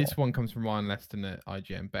Okay, well, idea. this one comes from Ryan Leston at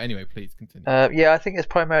IGN. But anyway, please continue. Yeah, I think it's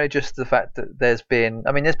primarily just the fact that there's been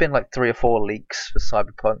like 3 or 4 leaks for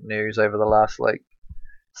Cyberpunk news over the last like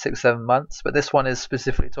 6-7 months, but this one is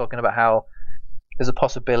specifically talking about how there's a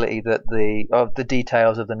possibility that the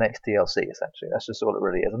details of the next DLC. Essentially, that's just all it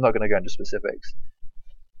really is. I'm not going to go into specifics,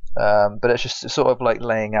 but it's just sort of like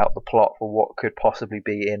laying out the plot for what could possibly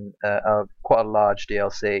be in quite a large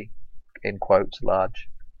DLC, in quotes, large.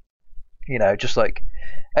 You know, just like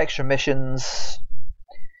extra missions,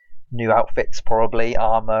 new outfits, probably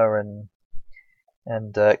armor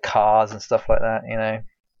and cars and stuff like that. You know,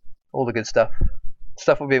 all the good stuff.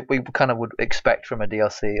 Stuff we kind of would expect from a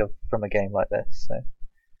DLC from a game like this. So.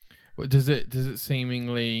 But does it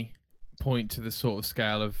seemingly point to the sort of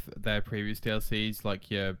scale of their previous DLCs,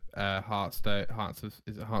 like your Hearthstone, is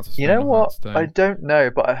it Hearts of You Stone know or what? I Hearthstone? don't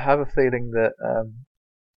know, but I have a feeling that.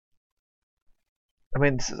 I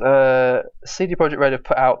mean, CD Projekt Red have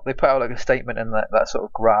put out like a statement in that sort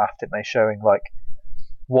of graph, didn't they, showing like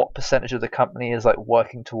what percentage of the company is like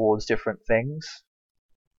working towards different things.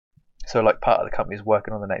 So like part of the company is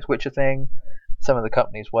working on the next Witcher thing, some of the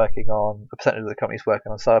companies working on a percentage of the companies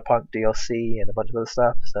working on Cyberpunk DLC and a bunch of other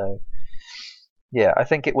stuff. So yeah, I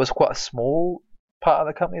think it was quite a small part of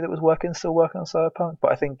the company that was still working on Cyberpunk,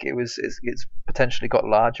 but I think it's potentially got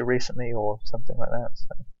larger recently or something like that. So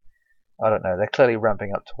I don't know. They're clearly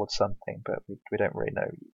ramping up towards something, but we don't really know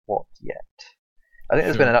what yet. I think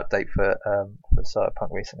there's been Sure. an update for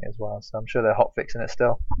Cyberpunk recently as well, so I'm sure they're hot fixing it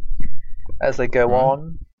still as they go Right.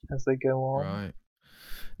 on. As they go on. Right.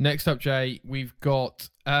 Next up, Jay, we've got.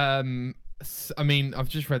 I mean, I've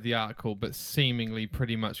just read the article, but seemingly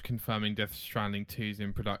pretty much confirming Death Stranding 2's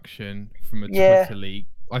in production from a Twitter leak.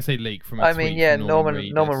 I say leak from a I tweet mean, yeah, from Norman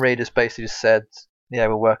Reedus. Norman Reedus basically just said, yeah,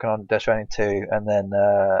 we're working on Death Stranding 2, and then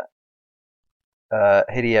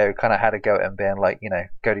Hideo kind of had a go at him, being like, you know,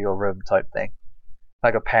 go to your room type thing,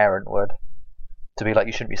 like a parent would, to be like,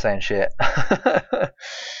 you shouldn't be saying shit.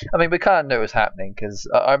 I mean, we kind of knew it was happening because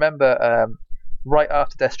I remember right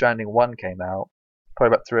after Death Stranding 1 came out,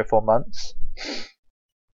 probably about 3 or 4 months,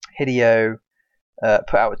 Hideo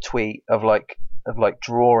put out a tweet of like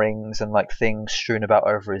drawings and like things strewn about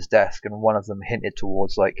over his desk, and one of them hinted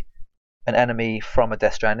towards like an enemy from a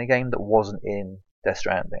Death Stranding game that wasn't in Death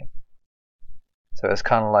Stranding. So it's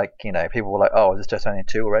kind of like, you know, people were like, oh, is this Death Stranding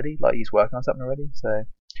 2 already? Like, he's working on something already? So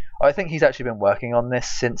I think he's actually been working on this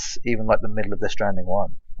since even like the middle of Death Stranding 1,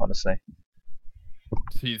 honestly.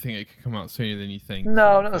 So you think it could come out sooner than you think?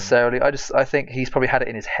 No, not necessarily. I think he's probably had it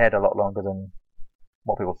in his head a lot longer than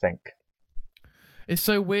what people think. It's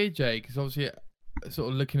so weird, Jay, because obviously, sort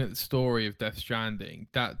of looking at the story of Death Stranding,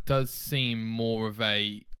 that does seem more of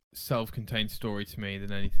a self-contained story to me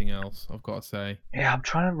than anything else, I've got to say. Yeah, I'm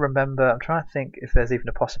trying to remember. I'm trying to think if there's even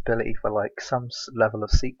a possibility for like some level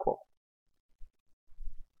of sequel.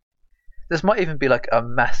 This might even be like a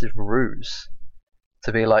massive ruse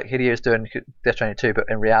to be like Hideo's doing Death Stranding 2, but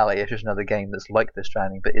in reality, it's just another game that's like Death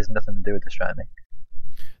Stranding, but is nothing to do with Death Stranding.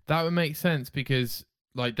 That would make sense because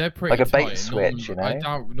like they're pretty like a bait tight. and switch, you know. I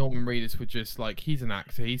doubt Norman Reedus would just like, he's an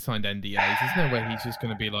actor, he signed NDAs. There's no way he's just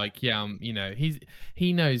going to be like, yeah, you know,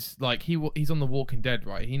 he knows, like he's on The Walking Dead,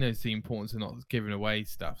 right? He knows the importance of not giving away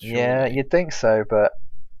stuff. Surely. Yeah, you'd think so, but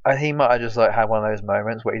he might have just like had one of those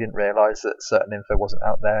moments where he didn't realise that certain info wasn't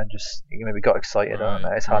out there and just maybe got excited. Right, I don't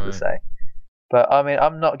know. It's hard to say. But I mean,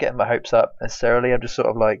 I'm not getting my hopes up necessarily. I'm just sort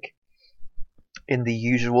of like in the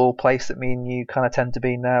usual place that me and you kind of tend to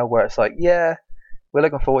be now, where it's like, yeah, we're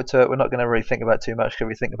looking forward to it. We're not going to really think about it too much because if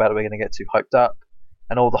we think about it, we're going to get too hyped up,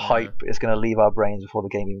 and all the hype is going to leave our brains before the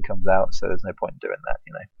game even comes out. So there's no point in doing that,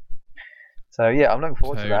 you know. So yeah, I'm looking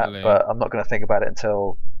forward to that, but I'm not going to think about it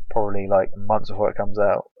until probably like months before it comes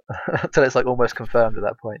out, until it's like almost confirmed at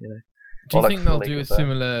that point, you know. Do you Or, like, think they'll fully do a confirmed.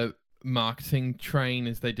 similar marketing train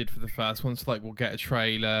as they did for the first one? So like we'll get a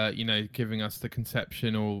trailer, you know, giving us the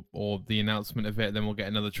conception or the announcement of it, then we'll get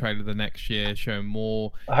another trailer the next year showing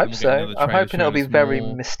more. I hope we'll so. get another I'm trailer hoping it'll showing be us very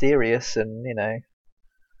more. mysterious and, you know,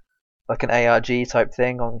 like an ARG type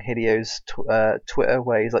thing on Hideo's Twitter,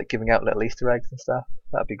 where he's like giving out little Easter eggs and stuff.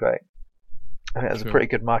 That'd be great. I think that's a pretty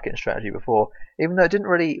good marketing strategy before, even though it didn't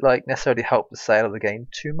really like necessarily help the sale of the game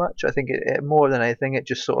too much. I think it more than anything, it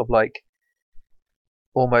just sort of like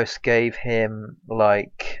almost gave him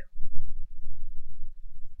like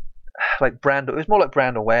brand. It was more like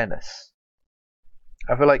brand awareness.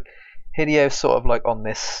 I feel like Hideo's sort of like on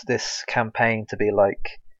this campaign to be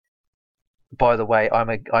like, by the way, I'm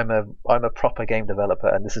a proper game developer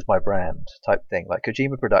and this is my brand type thing. Like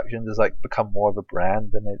Kojima Productions has like become more of a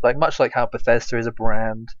brand, and like much like how Bethesda is a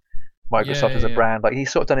brand, Microsoft is a brand. Like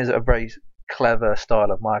he's sort of done his a very clever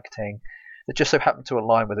style of marketing that just so happened to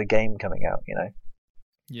align with a game coming out, you know.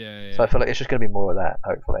 Yeah. So I feel like it's just going to be more of that.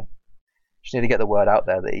 Hopefully, just need to get the word out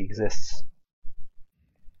there that he exists.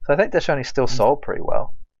 So I think this only still sold pretty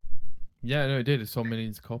well. Yeah, no, it did. It sold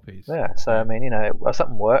millions of copies. Yeah, so I mean, you know,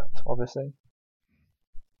 something worked, obviously.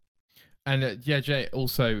 And yeah, Jay,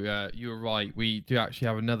 also, you were right. We do actually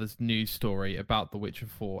have another news story about The Witcher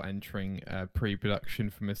 4 entering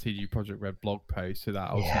pre-production from a CD Projekt Red blog post. So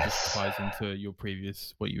that also just ties into your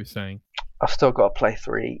previous, what you were saying. I've still got to play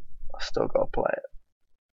 3. I've still got to play it.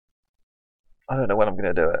 I don't know when I'm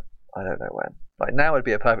going to do it. I don't know when. Like now would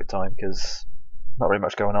be a perfect time because not really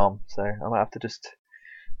much going on. So I might have to just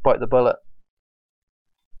bite the bullet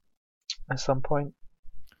at some point.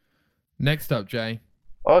 Next up, Jay.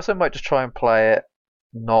 I also might just try and play it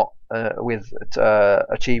not with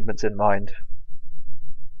achievements in mind.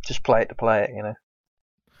 Just play it to play it, you know.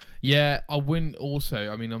 Yeah, I wouldn't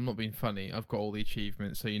also. I mean, I'm not being funny. I've got all the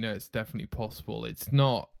achievements, so you know it's definitely possible. It's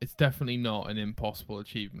definitely not an impossible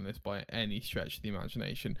achievement list by any stretch of the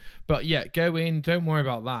imagination. But yeah, go in. Don't worry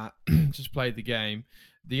about that. Just play the game.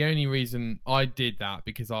 The only reason I did that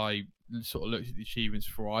because I sort of looked at the achievements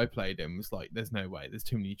before I played it and was like, there's no way. There's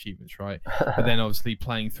too many achievements, right? But then obviously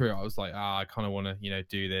playing through, I was like, I kind of want to, you know,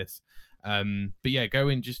 do this. But yeah, go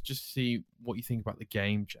in. Just see what you think about the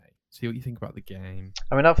game, Jay. See what you think about the game.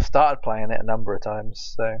 I mean, I've started playing it a number of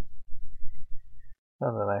times, so I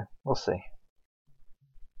don't know. We'll see.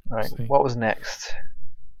 All right, what was next?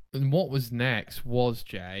 And what was next was,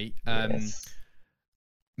 Jay, Yes.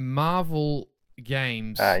 Marvel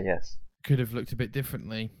games yes. could have looked a bit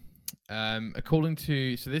differently. According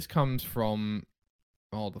to, so this comes from,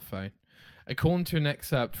 the phone. According to an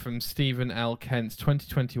excerpt from Stephen L. Kent's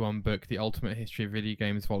 2021 book, The Ultimate History of Video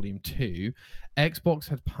Games Volume 2, Xbox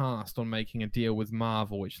had passed on making a deal with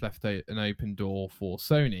Marvel, which left an open door for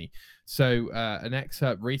Sony. So an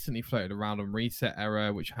excerpt recently floated around on Reset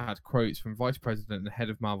Era, which had quotes from Vice President and Head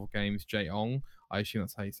of Marvel Games, Jay Ong. I assume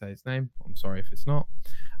that's how you say his name. I'm sorry if it's not.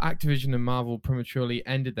 Activision and Marvel prematurely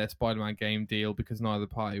ended their Spider-Man game deal because neither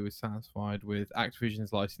party was satisfied with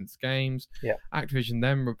Activision's licensed games. Yeah. Activision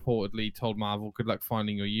then reportedly told Marvel, good luck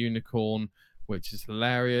finding your unicorn, which is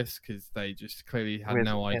hilarious because they just clearly had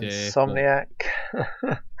no idea. Insomniac.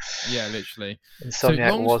 Yeah, literally. Insomniac so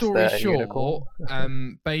long was story their unicorn.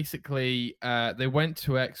 short, basically they went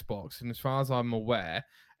to Xbox, and as far as I'm aware,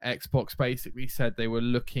 Xbox basically said they were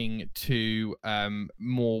looking to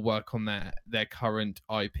more work on their current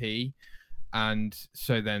IP, and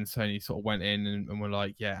so then Sony sort of went in and were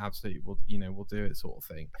like, yeah, absolutely, we'll do it, sort of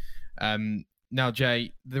thing. Now,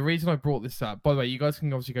 Jay, the reason I brought this up, by the way, you guys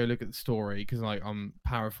can obviously go look at the story because I'm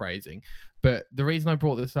paraphrasing, but the reason I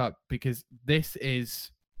brought this up because this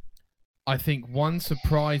is, I think, one,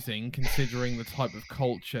 surprising considering the type of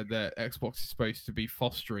culture that Xbox is supposed to be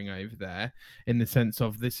fostering over there, in the sense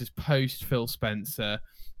of this is post Phil Spencer,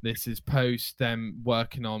 this is post them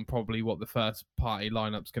working on probably what the first party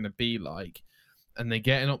lineup's going to be like, and they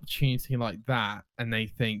get an opportunity like that and they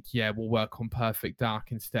think, yeah, we'll work on Perfect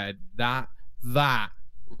Dark instead. That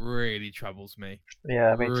really troubles me.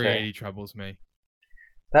 Yeah, me really too. troubles me.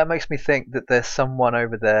 That makes me think that there's someone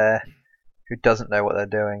over there who doesn't know what they're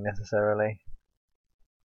doing necessarily,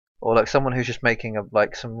 or like someone who's just making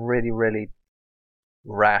some really, really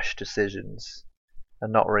rash decisions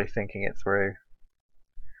and not really thinking it through.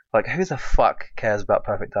 Like, who the fuck cares about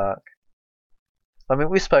Perfect Dark? I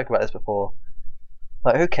mean, we spoke about this before.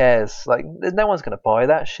 Like, who cares? Like, no one's gonna buy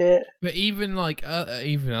that shit. But even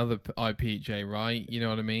even other IPJ, right? You know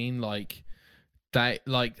what I mean? Like, that,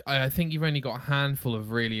 like, I think you've only got a handful of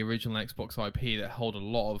really original Xbox IP that hold a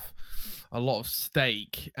lot of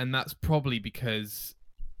stake, and that's probably because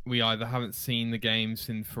we either haven't seen the games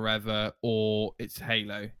in forever or it's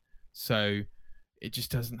Halo. So it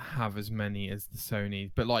just doesn't have as many as the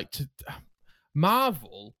Sony. But like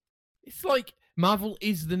Marvel, it's like Marvel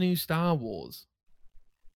is the new Star Wars.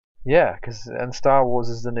 Yeah, and Star Wars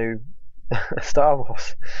is the new Star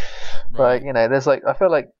Wars. Right. Like, there's like, I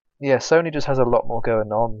feel like, yeah, Sony just has a lot more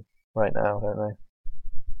going on right now, don't they?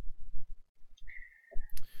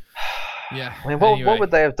 Yeah. I mean, what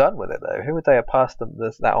would they have done with it though? Who would they have passed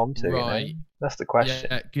that on to? Right. That's the question.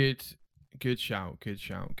 Yeah. Good shout.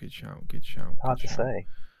 Hard to say.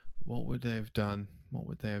 What would they have done?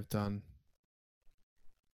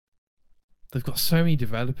 They've got so many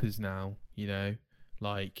developers now.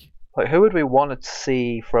 Like who would we want to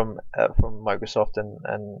see from Microsoft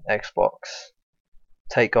and Xbox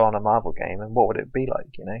take on a Marvel game, and what would it be like?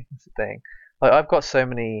 That's the thing. Like, I've got so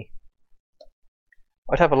many.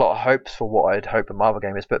 I'd have a lot of hopes for what I'd hope a Marvel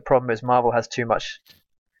game is, but the problem is Marvel has too much.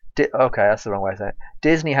 Okay, that's the wrong way to say it.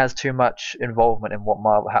 Disney has too much involvement in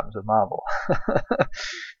what happens with Marvel. But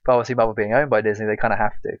obviously, Marvel being owned by Disney, they kind of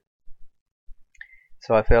have to.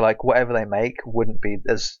 So I feel like whatever they make wouldn't be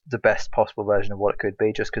as the best possible version of what it could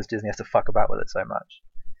be, just because Disney has to fuck about with it so much.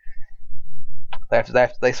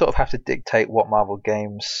 They sort of have to dictate what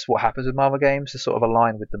happens with Marvel games to sort of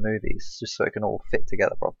align with the movies, just so it can all fit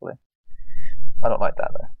together properly. I don't like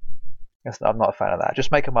that though. I'm not a fan of that.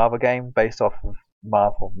 Just make a Marvel game based off of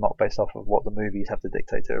Marvel, not based off of what the movies have to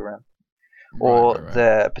dictate to around, or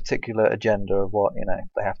their particular agenda of what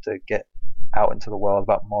they have to get out into the world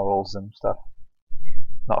about morals and stuff.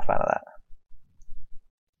 Not a fan of that.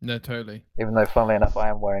 No, totally. Even though, funnily enough, I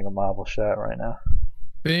am wearing a Marvel shirt right now.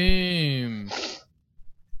 Boom.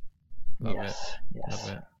 Love it. Yes. Love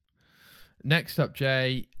it. Next up,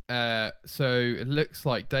 Jay. So it looks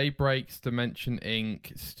like Daybreak's Dimension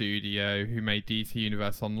Inc. studio, who made DC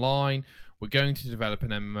Universe Online, we're going to develop an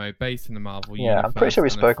MMO based in the Marvel universe. Yeah, I'm pretty sure we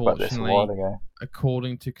spoke about this a while ago.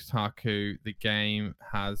 According to Kotaku, the game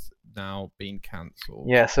has now been cancelled.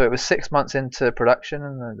 Yeah, so it was 6 months into production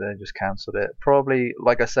and they just cancelled it. Probably,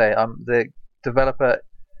 like I say, the developer.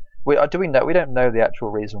 We don't know the actual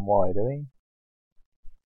reason why, do we?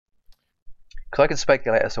 Because I can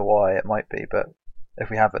speculate as to why it might be, but if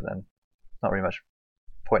we haven't, then not really much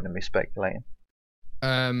point in me speculating.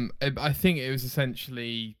 I think it was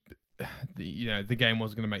essentially, the game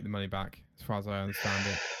wasn't going to make the money back, as far as I understand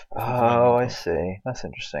it. Oh, I see. That's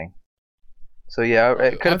interesting. So yeah,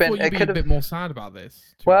 it could have been. It could have a bit more sad about this.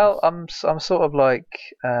 Well, I'm sort of like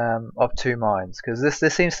of two minds, because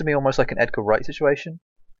this seems to me almost like an Edgar Wright situation.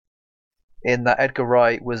 In that Edgar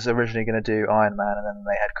Wright was originally going to do Iron Man, and then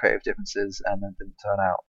they had creative differences, and then didn't turn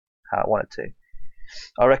out how it wanted to.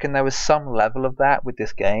 I reckon there was some level of that with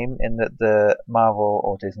this game, in that the Marvel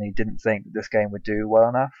or Disney didn't think this game would do well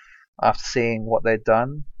enough after seeing what they'd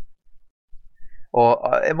done.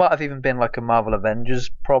 Or it might have even been like a Marvel Avengers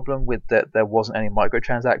problem, with that there wasn't any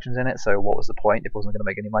microtransactions in it, so what was the point if it wasn't going to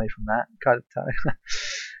make any money from that kind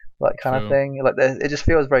of thing. Like, it just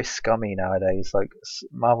feels very scummy nowadays. Like,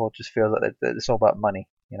 Marvel just feels like it's all about money,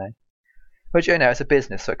 Which, it's a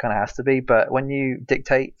business, so it kind of has to be. But when you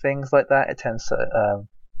dictate things like that, it tends to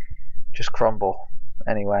just crumble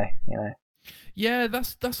anyway, Yeah,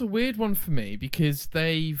 that's a weird one for me, because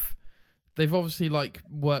they've obviously like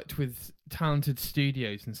worked with talented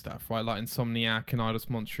studios and stuff, right? Like Insomniac and Eidos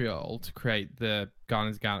Montreal to create the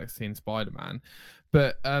Guardians of the Galaxy and Spider-Man.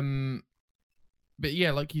 But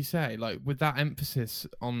yeah, like you say, like with that emphasis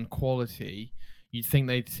on quality, you'd think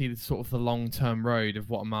they'd see the sort of the long-term road of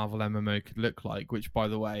what a Marvel MMO could look like, which, by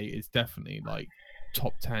the way, is definitely like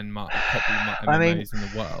top 10 popular MMOs in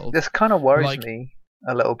the world. This kind of worries me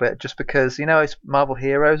a little bit, just because Marvel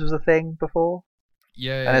Heroes was a thing before.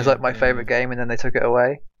 Yeah, and it's like my favorite game, and then they took it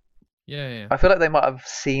away. Yeah. I feel like they might have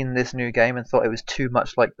seen this new game and thought it was too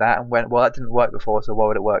much like that, and went, well, that didn't work before, so why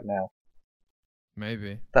would it work now?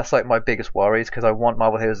 Maybe. That's like my biggest worries, because I want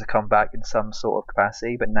Marvel Heroes to come back in some sort of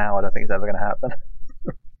capacity, but now I don't think it's ever going to happen.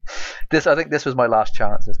 I think this was my last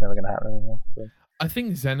chance. It's never going to happen anymore. So. I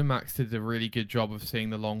think ZeniMax did a really good job of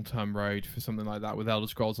seeing the long-term road for something like that with Elder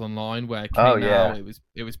Scrolls Online, where it came out,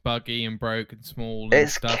 it was buggy and broke and small. And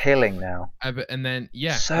it's stuff. Killing now. And then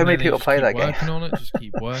so many people play that game. Working on it, just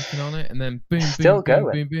keep working on it, and then boom, still boom, going.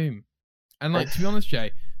 boom, boom, boom. And like, to be honest,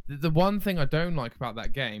 Jay, the one thing I don't like about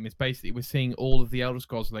that game is basically we're seeing all of the Elder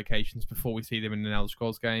Scrolls locations before we see them in an Elder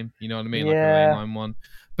Scrolls game. You know what I mean? Yeah. Like a mainline one.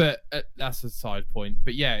 But that's a side point.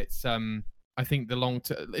 But yeah, it's I think the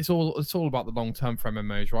it's all about the long term for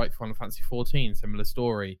MMOs, right? Final Fantasy 14, similar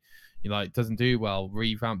story. doesn't do well,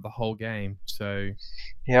 revamp the whole game. So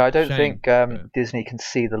Yeah, I don't shame. think Disney can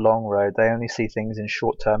see the long road. They only see things in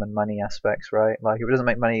short term and money aspects, right? Like if it doesn't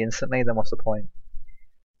make money instantly, then what's the point?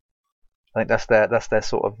 I think that's their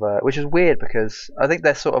sort of, which is weird because I think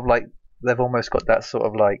they're sort of like they've almost got that sort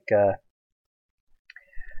of like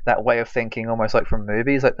that way of thinking, almost like from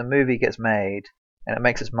movies. Like the movie gets made and it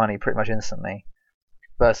makes its money pretty much instantly,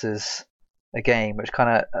 versus a game which kind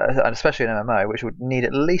of, especially an MMO, which would need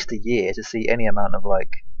at least a year to see any amount of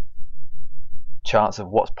like chance of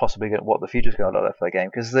what the future's going to look like for the game.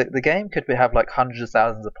 Because the game could have like hundreds of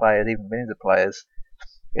thousands of players, even millions of players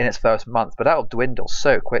in its first month, but that'll dwindle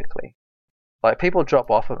so quickly. Like people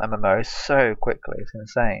drop off of MMOs so quickly, it's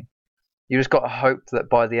insane. You just got to hope that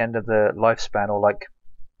by the end of the lifespan, or like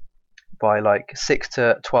by like 6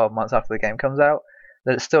 to 12 months after the game comes out,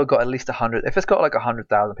 that it's still got at least 100. If it's got like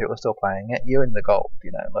 100,000 people still playing it, you're in the gold.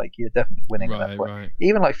 Like you're definitely winning at that point. Right.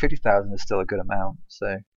 Even like 50,000 is still a good amount.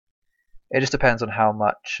 So it just depends on how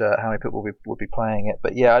many people will be playing it.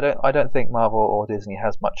 But yeah, I don't think Marvel or Disney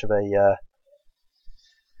has much of a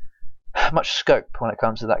much scope when it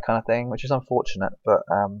comes to that kind of thing, which is unfortunate. But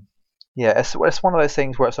yeah, it's one of those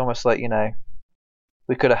things where it's almost like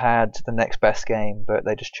we could have had the next best game, but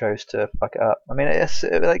they just chose to fuck it up. I mean,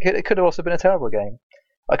 it could have also been a terrible game.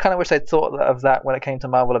 I kind of wish they'd thought of that when it came to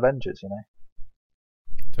Marvel Avengers.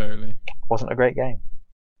 Totally. Wasn't a great game.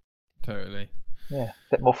 Totally. Yeah, a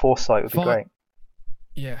bit more foresight would be great.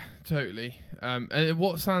 Yeah, totally. And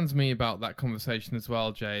what stands me about that conversation as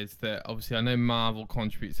well, Jay, is that obviously I know Marvel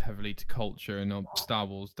contributes heavily to culture, and Star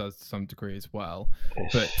Wars does to some degree as well.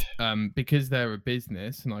 But because they're a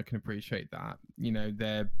business, and I can appreciate that,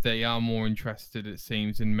 they are more interested, it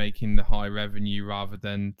seems, in making the high revenue rather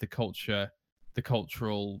than the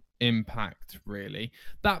cultural impact, really.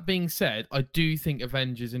 That being said, I do think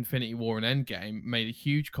Avengers Infinity War and Endgame made a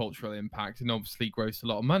huge cultural impact and obviously grossed a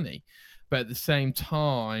lot of money. But at the same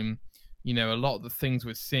time, a lot of the things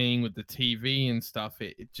we're seeing with the TV and stuff,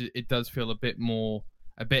 it does feel a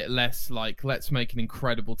bit less like, let's make an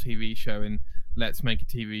incredible TV show, and let's make a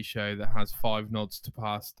TV show that has 5 nods to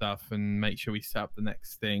past stuff and make sure we set up the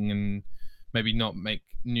next thing, and maybe not make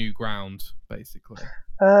new ground, basically.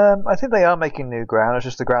 I think they are making new ground. It's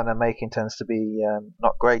just the ground they're making tends to be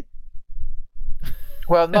not great.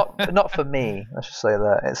 Well, not for me. Let's just say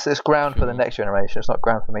that it's ground for the next generation. It's not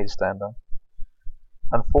ground for me to stand on,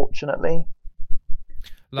 unfortunately.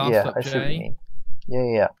 Last up, I see what you Jay. mean.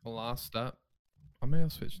 Yeah. Last up. I may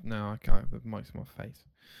have switched. No, I can't. The mic's on my face.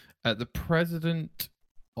 The president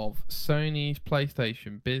of Sony's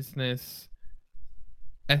PlayStation business,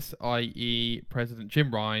 SIE President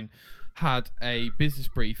Jim Ryan, had a business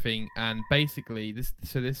briefing, and basically this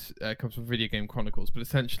comes from Video Game Chronicles, but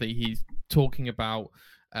essentially he's talking about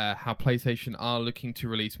how PlayStation are looking to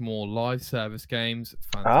release more live service games.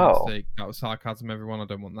 Fantastic. That was sarcasm, everyone. I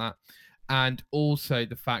don't want that. And also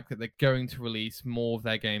the fact that they're going to release more of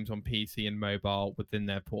their games on PC and mobile within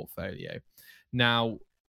their portfolio. Now,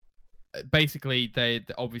 basically,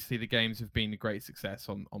 obviously the games have been a great success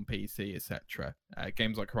on PC, etc.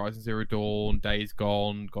 Games like Horizon Zero Dawn, Days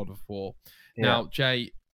Gone, God of War. Yeah. Now,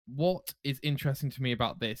 Jay, what is interesting to me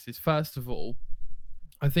about this is, first of all,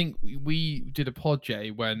 I think we did a pod,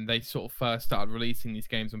 Jay, when they sort of first started releasing these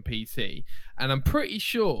games on PC, and I'm pretty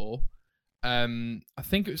sure, I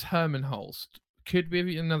think it was Herman Holst, could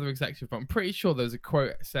be another executive, but I'm pretty sure there's a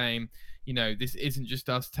quote saying, this isn't just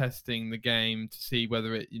us testing the game to see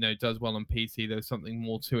whether it, does well on PC. There's something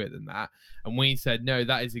more to it than that. And we said, no,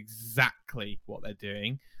 that is exactly what they're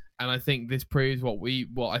doing. And I think this proves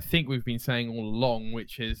what I think we've been saying all along,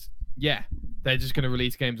 which is, yeah, they're just going to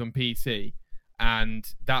release games on PC. And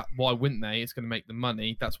why wouldn't they? It's going to make them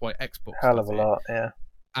money. That's why Xbox hell of a lot, yeah.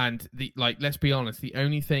 And let's be honest, the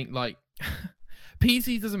only thing,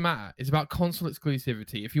 PC doesn't matter. It's about console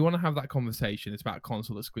exclusivity. If you want to have that conversation, it's about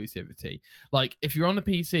console exclusivity. If you're on a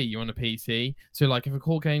PC, you're on a PC. So, if a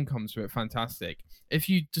core game comes to it, fantastic. If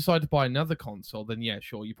you decide to buy another console, then yeah,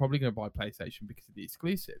 sure, you're probably going to buy PlayStation because of the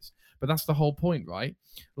exclusives. But that's the whole point, right?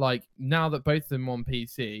 Now that both of them are on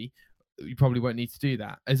PC, you probably won't need to do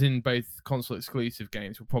that. As in, both console exclusive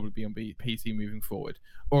games will probably be on PC moving forward,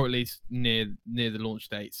 or at least near the launch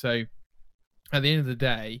date. So, at the end of the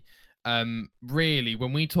day, really,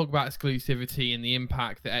 when we talk about exclusivity and the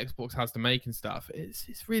impact that Xbox has to make and stuff,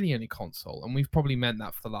 it's really only console, and we've probably meant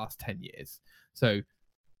that for the last 10 years. So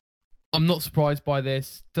I'm not surprised by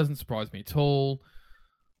this. Doesn't surprise me at all.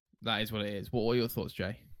 That is what it is. What are your thoughts,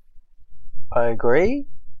 Jay? I agree,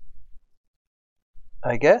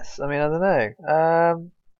 I guess. I mean, I don't know.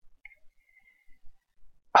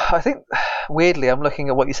 I think, weirdly, I'm looking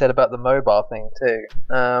at what you said about the mobile thing too.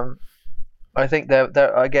 I think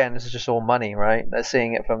they're again, this is just all money, right? They're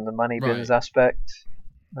seeing it from the money business Right. aspect.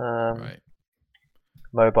 Right.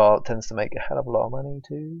 Mobile tends to make a hell of a lot of money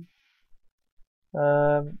too.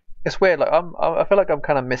 It's weird. Like I feel like I'm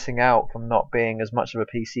kind of missing out from not being as much of a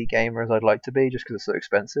PC gamer as I'd like to be, just because it's so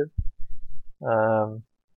expensive. Um,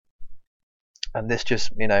 and this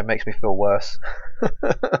just makes me feel worse.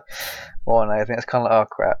 More than anything, it's kind of like, oh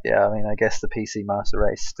crap. Yeah, I mean, I guess the PC master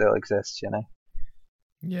race still exists, Yeah.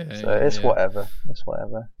 So Yeah. it's Yeah. whatever. It's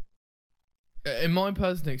whatever. In my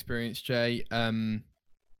personal experience, Jay,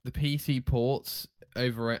 the PC ports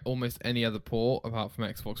over almost any other port apart from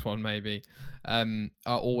Xbox One maybe are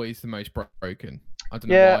always the most broken. I don't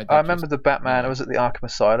know Yeah, why I they remember just, the Batman. Was it the Arkham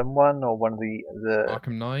Asylum one or one of the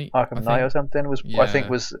Arkham Knight, I Arkham Knight or think. something? I think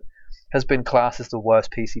Yeah. has been classed as the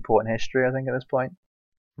worst PC port in history. I think at this point.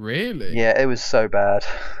 Really? Yeah, it was so bad.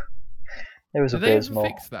 It was Did they ever abysmal.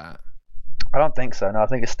 fix that? I don't think so. No, I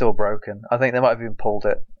think it's still broken. I think they might have even pulled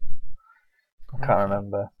it. I can't Crikey.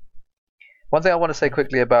 remember. One thing I want to say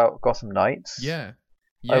quickly about Gotham Knights. Yeah.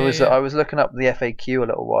 I Yeah. was Yeah. I was looking up the FAQ a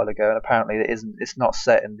little while ago, and apparently it's not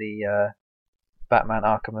set in the Batman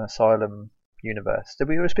Arkham Asylum universe. Did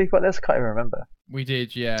we ever speak about this? I can't even remember. We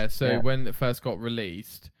did, yeah. So Yeah. when it first got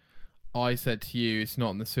released, I said to you, it's not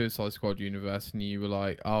in the Suicide Squad universe, and you were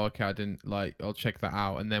like, "Oh, okay, I didn't like. I'll check that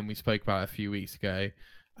out." And then we spoke about it a few weeks ago.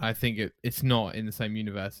 I think it's not in the same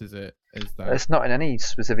universe, is it? As that? It's not in any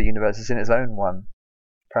specific universe. It's in its own one.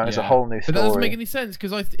 Apparently, it's a whole new story. But that doesn't make any sense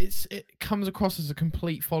because it comes across as a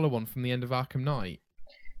complete follow-on from the end of Arkham Knight.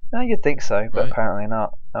 No, you'd think so, but Right. apparently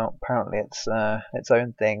not. No, apparently it's its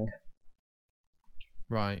own thing.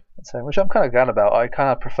 Right. So, which I'm kind of glad about. I kind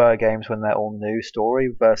of prefer games when they're all new story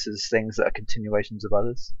versus things that are continuations of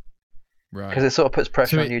others. Right. Because it sort of puts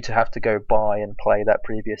pressure on you to have to go buy and play that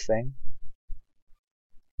previous thing.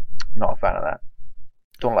 Not a fan of that.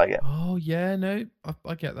 Don't like it. Oh yeah, no,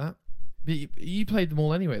 I get that. But you played them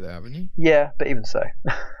all anyway, though, haven't you? Yeah, but even so,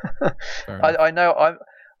 Fair enough.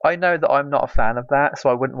 I know that I'm not a fan of that, so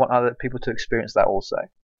I wouldn't want other people to experience that also.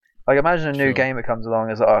 Like, imagine a new Sure. game that comes along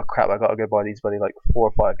and is like, oh crap, I got to go buy these bloody like 4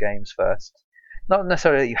 or 5 games first. Not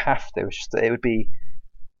necessarily that you have to. It's just that it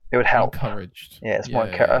would help. Encouraged. Yeah, it's more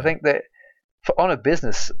encouraged. I think that on a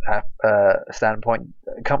business standpoint,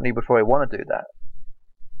 a company would probably want to do that,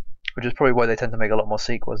 which is probably why they tend to make a lot more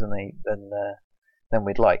sequels than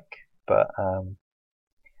we'd like. But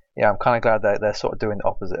yeah, I'm kind of glad that they're sort of doing the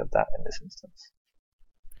opposite of that in this instance.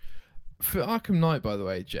 For Arkham Knight, by the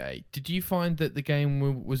way, Jay, did you find that the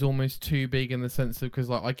game was almost too big in the sense of, because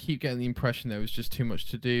like I keep getting the impression there was just too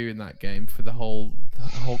much to do in that game for the whole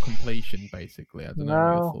completion, basically. I don't know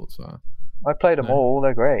what your thoughts are. I played them all;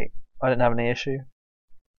 they're great. I didn't have any issue.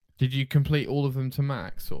 Did you complete all of them to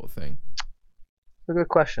max, sort of thing? It's a good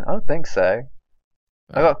question. I don't think so.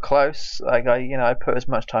 I got close. I put as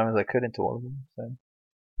much time as I could into all of them.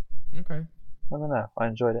 So Okay. I don't know. I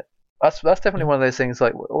enjoyed it. That's definitely one of those things.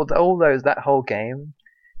 Like all those, that whole game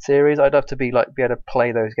series, I'd love to be able to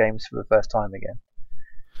play those games for the first time again.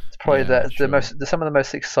 It's probably some of the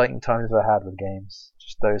most exciting times I've ever had with games.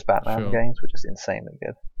 Just those Batman games were just insanely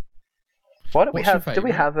good. Why don't we have? Do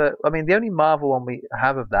we have a? I mean, the only Marvel one we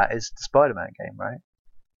have of that is the Spider-Man game, right?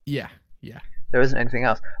 Yeah. Yeah. There isn't anything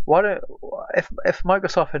else. Why don't? If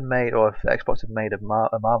Microsoft had made, or if Xbox had made a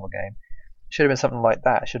Marvel game, it should have been something like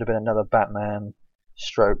that. It should have been another Batman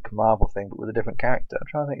stroke Marvel thing, but with a different character. I'm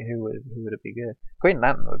trying to think who would it be good. Green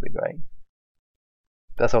Lantern would be great.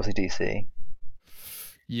 That's obviously DC.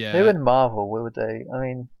 Yeah. Who in Marvel? Where would they? I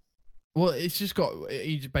mean. Well, it's just got.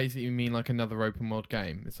 You basically mean like another open world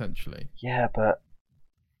game, essentially. Yeah, but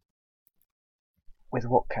with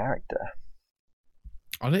what character?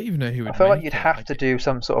 I don't even know who would. I feel like you'd have to do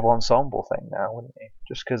some sort of ensemble thing now, wouldn't you?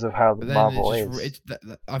 Just because of how Marvel is.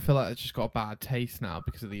 I feel like it's just got a bad taste now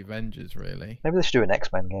because of the Avengers, really. Maybe they should do an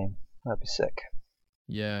X-Men game. That'd be sick.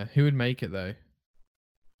 Yeah, who would make it though?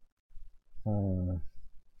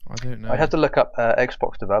 I don't know. I'd have to look up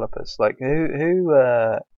Xbox developers. Like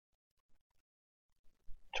who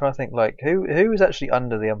trying to think like who is actually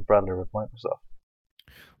under the umbrella of Microsoft.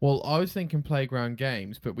 Well, I was thinking Playground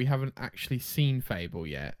Games, but we haven't actually seen Fable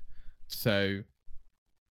yet, so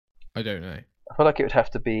I don't know. I feel like it would have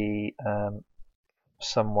to be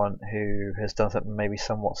someone who has done something maybe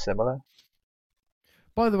somewhat similar.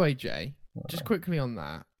 By the way, Jay, just quickly on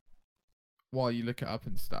that, while you look it up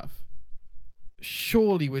and stuff,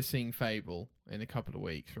 surely we're seeing Fable in a couple of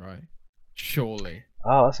weeks, right? Surely.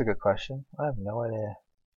 Oh, that's a good question. I have no idea.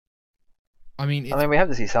 I mean, we have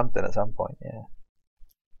to see something at some point, yeah.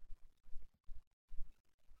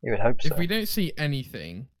 You would hope so. If we don't see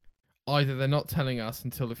anything, either they're not telling us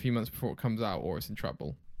until a few months before it comes out, or it's in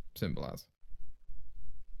trouble. Simple as.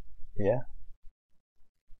 Yeah.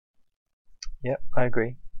 Yep, I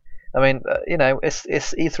agree. I mean, it's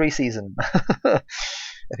E3 season,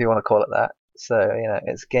 if you want to call it that. So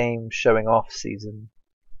it's game showing off season.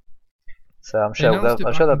 So I'm sure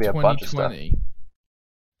there'll be a bunch of stuff.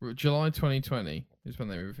 July 2020 is when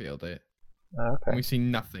they revealed it. Oh, okay. And we've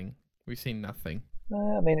seen nothing.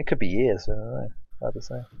 I mean, it could be years. I don't know. Hard to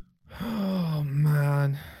say. Oh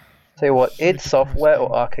man. Tell you what, id Software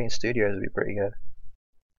or Arcane Studios would be pretty good.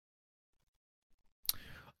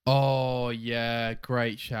 Oh yeah,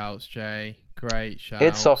 great shouts, Jay. Great shouts.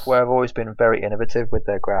 id Software have always been very innovative with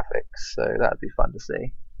their graphics, so that'd be fun to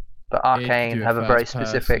see. But Arcane have a very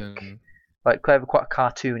specific, like, they have quite a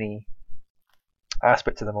cartoony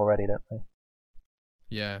aspect to them already, don't they?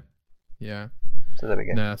 Yeah. So there we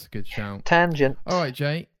go. No, that's a good shout. Tangent. All right,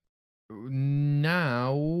 Jay.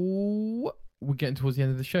 Now we're getting towards the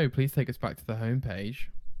end of the show. Please take us back to the homepage.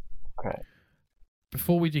 Okay.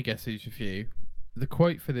 Before we do Guess Who's Review, the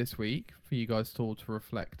quote for this week for you guys all to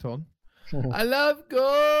reflect on. I love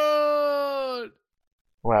God.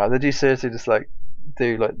 Wow, did you seriously just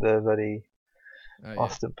do the bloody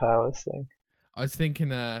Austin Powers thing? I was thinking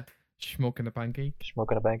schmuck and a pancake. Schmuck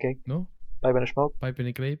and a pancake? No? Pipe and a schmuck? Pipe and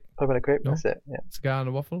a grape? Pipe and a grape, no? That's it, yeah. Cigar and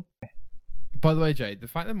a waffle? By the way, Jay, the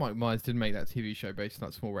fact that Mike Myers did make that TV show based on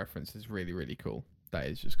that small reference is really, really cool. That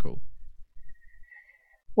is just cool.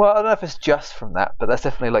 Well, I don't know if it's just from that, but that's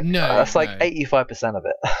definitely that's 85% of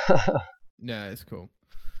it. No, it's cool.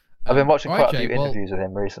 I've been watching quite a few interviews with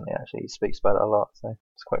him recently, actually. He speaks about it a lot, so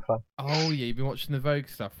it's quite fun. Oh, yeah, you've been watching the Vogue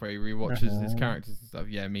stuff where he rewatches his characters and stuff.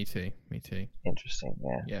 Yeah, me too. Interesting,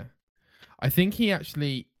 yeah. Yeah. I think he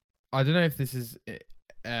actually, I don't know if this is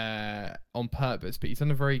on purpose, but he's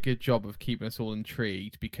done a very good job of keeping us all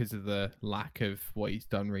intrigued because of the lack of what he's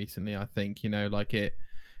done recently. I think,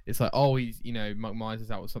 it's like, oh, he's, Mike Myers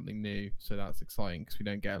is out with something new, so that's exciting because we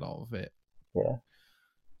don't get a lot of it. Yeah.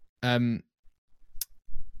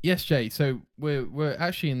 Yes, Jay. So we're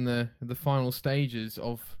actually in the final stages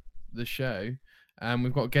of the show, and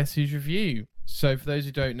we've got Guess Who's Review. So for those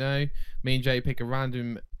who don't know, me and Jay pick a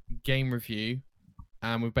random game review,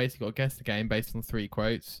 and we've basically got to guess the game based on 3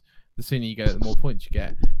 quotes. The sooner you go, the more points you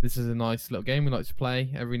get. This is a nice little game we like to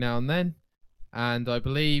play every now and then, and I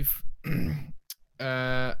believe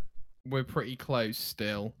we're pretty close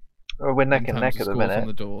still. Well, we're neck and neck at the minute. On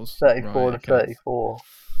the doors. 34 to 34.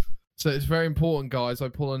 So it's very important, guys. I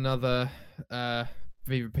pull another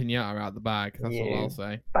Viva Pinata out the bag. That's all I'll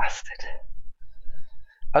say. Bastard.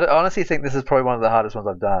 I honestly think this is probably one of the hardest ones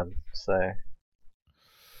I've done. So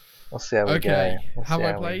we'll see how we go. Have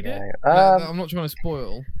I played it? I'm not trying to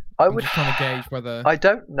spoil. I'm just trying to gauge whether. I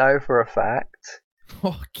don't know for a fact,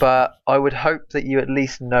 but I would hope that you at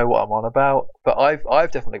least know what I'm on about. But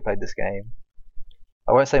I've definitely played this game.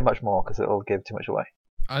 I won't say much more because it'll give too much away.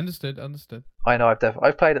 Understood. I know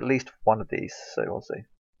I've played at least one of these, so we'll see.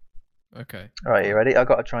 Okay. All right, you ready? I've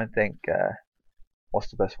got to try and think. What's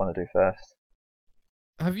the best one to do first?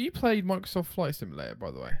 Have you played Microsoft Flight Simulator,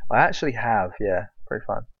 by the way? I actually have. Yeah, pretty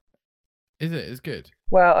fun. Is it? It's good.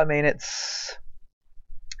 Well, I mean, it's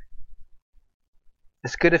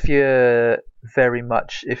good if you're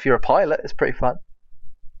if you're a pilot. It's pretty fun.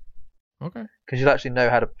 Okay. Because you'll actually know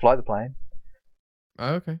how to fly the plane.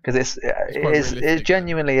 Oh, okay. Because it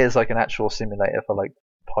genuinely is like an actual simulator for like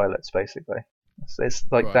pilots, basically. It's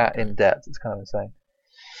like that in depth. It's kind of insane.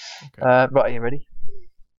 Okay. Right, are you ready?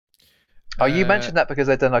 Oh, you mentioned that because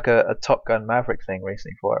they've done like a Top Gun Maverick thing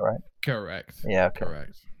recently for it, right? Correct. Yeah. Okay.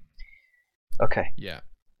 Correct. Okay. Yeah.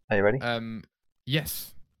 Are you ready?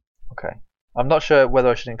 Yes. Okay. I'm not sure whether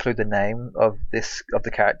I should include the name of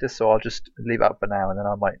the character, so I'll just leave it up for now, and then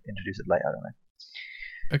I might introduce it later. I don't know.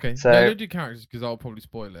 Okay. So don't do characters because I'll probably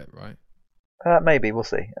spoil it, right? Maybe we'll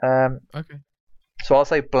see. Okay. So I'll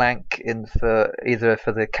say blank for either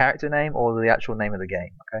the character name or the actual name of the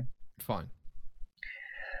game. Okay. Fine.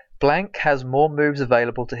 Blank has more moves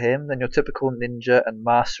available to him than your typical ninja and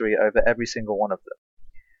mastery over every single one of them,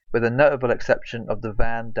 with a notable exception of the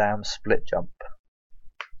Van Damme split jump.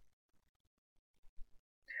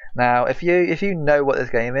 Now, if you know what this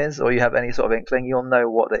game is, or you have any sort of inkling, you'll know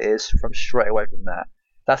what it is from straight away from that.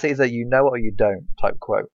 That's either you know it or you don't type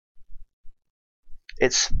quote.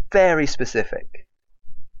 It's very specific,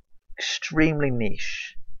 extremely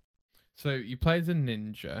niche. So you play as a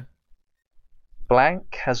ninja.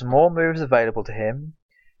 Blank has more moves available to him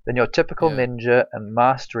than your typical ninja and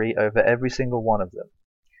mastery over every single one of them,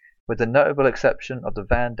 with the notable exception of the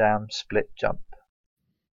Van Damme split jump.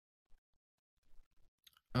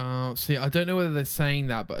 See, I don't know whether they're saying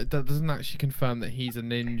that, but it doesn't actually confirm that he's a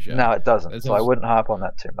ninja. No, it doesn't, so I wouldn't harp on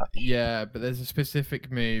that too much. Yeah, but there's a specific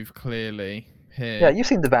move, clearly. here. Yeah, you've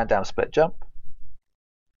seen the Van Damme split jump.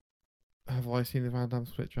 Have I seen the Van Damme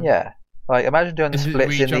split jump? Yeah. Like, imagine doing the Is it splits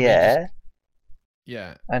where you in the jump, you just- air,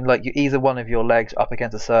 Yeah. and like either one of your legs up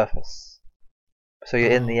against a surface, so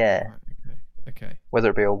you're in the air. Right, okay. Whether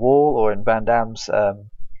it be a wall or in Van Damme's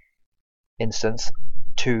instance,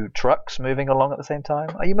 2 trucks moving along at the same time.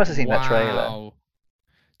 Oh, you must have seen that trailer. Wow.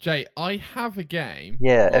 Jay, I have a game.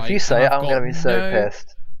 Yeah, if you say it, I'm going to be so no,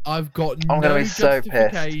 pissed. I've got I'm no gonna be so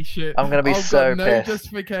justification. I'm going to be I've so got no pissed.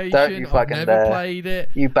 justification. Don't you fucking I've never dare. played it.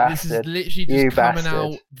 You This bastard. is literally just You coming bastard.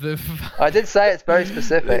 out the. I did say it's very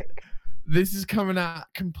specific. This is coming out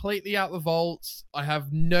completely out the vaults. I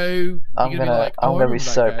have no. I'm gonna be like, I'm oh, I gonna be remember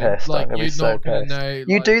so that game. pissed. Like, I'm gonna be you're so not gonna pissed. know.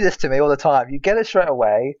 You like- do this to me all the time. You get it straight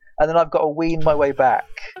away, and then I've got to wean my way back.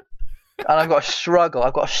 And I've got to struggle.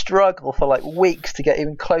 I've got to struggle for like weeks to get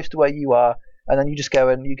even close to where you are, and then you just go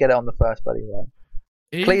and you get it on the first bloody one.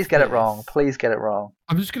 Please get it wrong. Please get it wrong.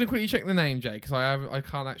 I'm just gonna quickly check the name, Jay, because I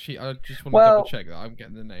can't actually. I just want to Well- double check that I'm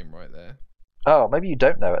getting the name right there. Oh, maybe you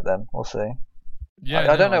don't know it then. We'll see.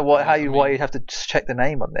 Yeah, I don't know why why you'd have to just check the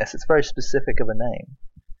name on this. It's very specific of a name.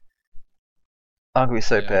 I'm gonna be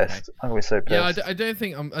so Yeah, pissed. I'm gonna be so pissed. Yeah, I don't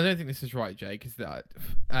think this is right, Jay. Because that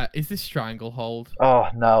is this Stranglehold? Oh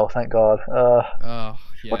no! Thank God. Oh, yeah.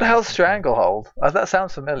 What the hell's okay. Stranglehold? That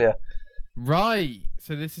sounds familiar. Right.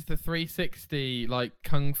 So this is the 360 like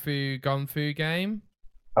Kung Fu Gun-Fu game.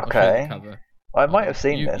 I'll show you Okay. the cover. I might have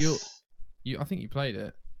seen You- this. I think you played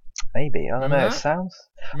it. Maybe. I don't Remember know. It that? sounds.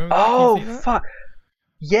 Remember that? Can you Oh see that? fuck!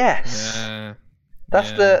 Yes. Yeah.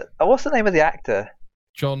 That's yeah. the. What's the name of the actor?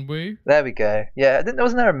 John Woo. There we go. Yeah.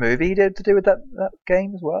 Wasn't there a movie he did to do with that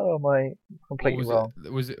game as well? Or am I completely Or wrong?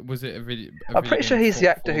 Was it a video? I'm pretty sure he's the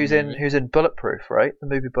actor who's in Bulletproof, right? The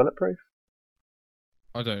movie Bulletproof.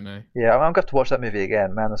 I don't know. Yeah, I'm gonna have to watch that movie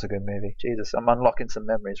again. Man, that's a good movie. Jesus, I'm unlocking some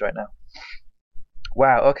memories right now.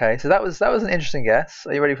 Wow. Okay, so that was an interesting guess.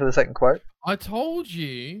 Are you ready for the second quote? I told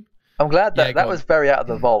you. I'm glad that Yeah, that go was on. very out of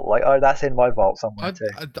the vault. Like, oh, that's in my vault somewhere too.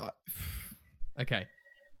 Okay.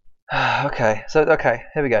 Okay, so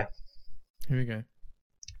here we go. Here we go.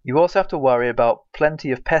 You also have to worry about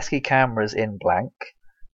plenty of pesky cameras in blank.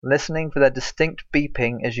 Listening for their distinct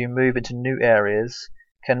beeping as you move into new areas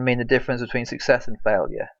can mean the difference between success and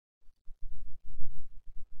failure.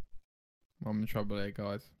 I'm in trouble here,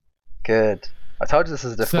 guys. Good. I told you this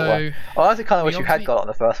is a difficult one. So I honestly kind of wish you had got it on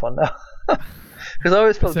the first one now. Because I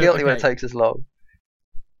always feel guilty when it takes this long.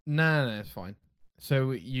 no, it's fine.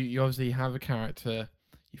 So you obviously have a character.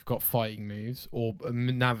 You've got fighting moves or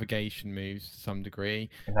navigation moves to some degree.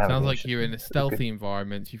 Sounds like you're in a stealthy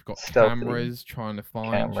environment. You've got Stealthy cameras trying to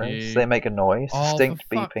find cameras. you. They make a noise, Oh, distinct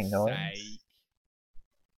for beeping fuck's noise. sake.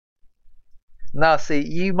 Now, see,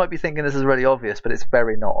 you might be thinking this is really obvious, but it's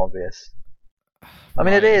very not obvious. I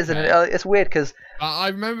mean, Right, it is, okay. and it's weird because I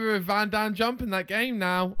remember Van Damme jumping that game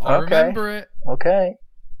now. I Okay. remember it. okay,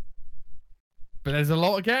 But there's a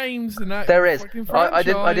lot of games in that. there is. fucking I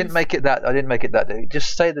didn't franchise. make it that. I didn't make it that. Dude.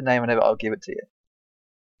 Just say the name and I'll give it to you.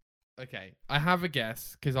 Okay, I have a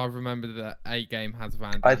guess because I remember that a game has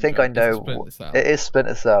Van Damme. I think I jump. Is it know. Splinter Cell? It is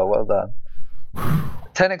Splinter Cell. Well done.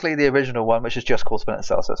 Technically, the original one, which is just called Splinter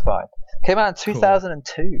Cell, so it's fine. Came out in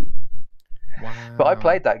 2002, Wow. but I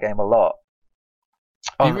played that game a lot.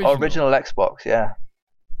 On original Xbox, yeah.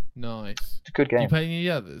 Nice. It's a good Did you game. play any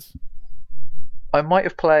of the others? I might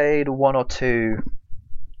have played one or two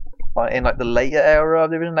in like the later era of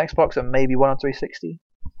the original Xbox, and maybe one on 360.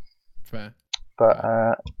 Fair.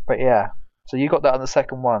 But yeah. So you got that on the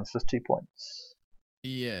second one, so there's 2 points.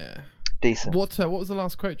 Yeah. Decent. What was the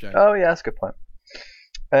last quote, Jay? Oh yeah, that's a good point.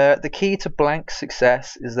 The key to blank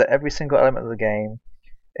success is that every single element of the game,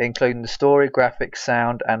 including the story, graphics,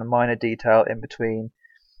 sound, and minor detail in between,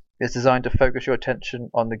 is designed to focus your attention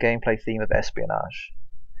on the gameplay theme of espionage.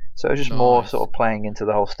 So it's just more Nice. sort of playing into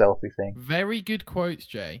the whole stealthy thing. Very good quotes,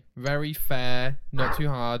 Jay. Very fair. Not too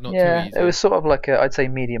hard. Not Yeah, too easy. it was sort of like I'd say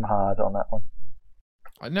medium hard on that one.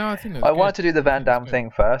 No, I think that was I good. wanted to do the Van I think that's Damme good.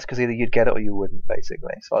 thing first because either you'd get it or you wouldn't,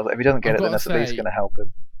 basically. So I was like, if he doesn't get I've it, then gotta that's at least say- going to help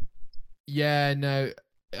him. Yeah, no.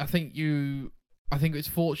 I think it's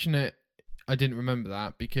fortunate I didn't remember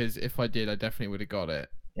that because if I did, I definitely would have got it.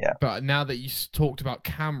 Yeah. But now that you talked about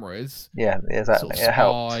cameras, Yeah, exactly. sort of It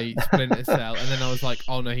helped. Spy, Splinter Cell, and then I was like,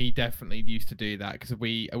 oh no, he definitely used to do that because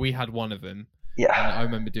we had one of them, and I Yeah.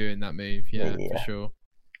 remember doing that move. Yeah, Yeah. for sure.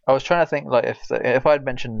 I was trying to think like if I'd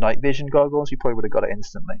mentioned night vision goggles, you probably would have got it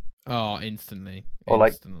instantly. Oh, instantly. Or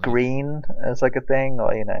like Instantly. green as like a thing,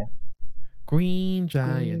 or Green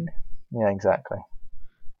Giant. Yeah, exactly.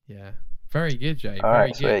 Yeah. Very good, Jay. All Very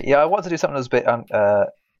right, good. sweet. Yeah, I wanted to do something that was a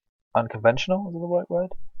bit unconventional. Is that the right word?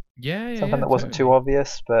 Yeah, yeah. Something yeah, that wasn't too totally.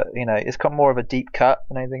 obvious, but it's got more of a deep cut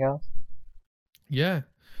than anything else. Yeah,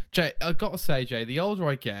 Jay, I've got to say, Jay, the older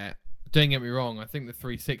I get, don't get me wrong, I think the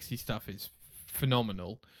 360 stuff is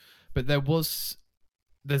phenomenal, but there's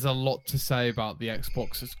a lot to say about the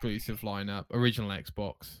Xbox exclusive lineup, original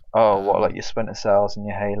Xbox. Oh, what, like your Splinter Cells and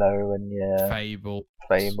your Halo and your Fable,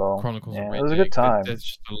 Chronicles Yeah, of it was a good time. There's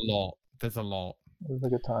just a lot. There's a lot. It was a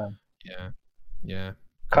good time. Yeah.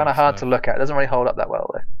 Kind of hard to look at. It doesn't really hold up that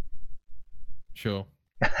well, though. Sure.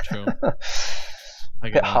 A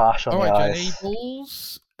bit harsh on the eyes. All right, Jenny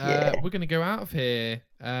Balls. Yeah. We're going to go out of here.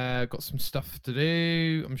 Got some stuff to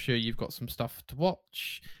do. I'm sure you've got some stuff to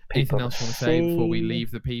watch. Anything else you want to say before we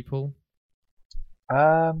leave the people?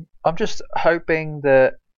 I'm just hoping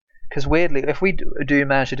that, because weirdly, if we do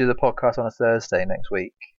manage to do the podcast on a Thursday next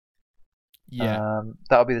week,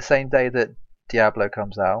 that'll be the same day that Diablo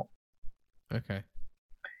comes out. Okay.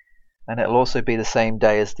 And it'll also be the same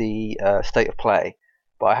day as the State of Play.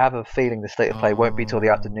 But I have a feeling the State of Play won't be till the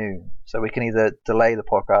afternoon. So we can either delay the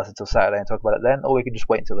podcast until Saturday and talk about it then, or we can just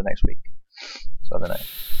wait until the next week. So I don't know.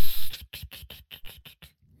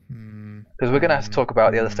 Because we're going to have to talk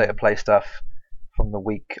about the other State of Play stuff from the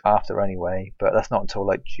week after anyway, but that's not until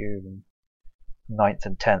like June 9th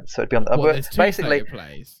and 10th. So it'd be on there's two basically State of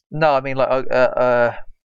Plays? No, I mean like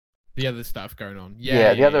the other stuff going on.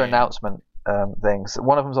 The other announcement things.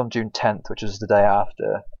 One of them's on June 10th, which is the day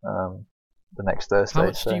after the next Thursday. How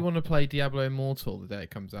much do you want to play Diablo Immortal the day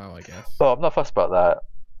it comes out, I guess? Well, I'm not fussed about that.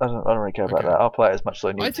 I don't really care about that. I'll play it as much as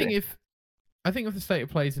I need to. I think if the State of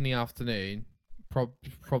Play's in the afternoon,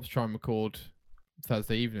 probs try and record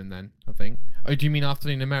Thursday evening then, I think. Oh, do you mean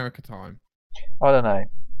afternoon America time? I don't know.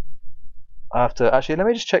 Actually, let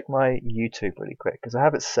me just check my YouTube really quick, because I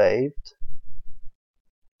have it saved.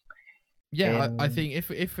 Yeah, I think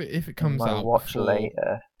if it comes out before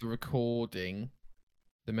later, the recording,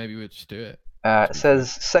 then maybe we'll just do it. It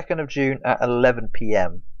says 2nd of June at 11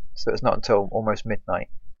 PM, so it's not until almost midnight.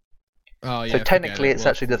 Oh yeah. So technically, it's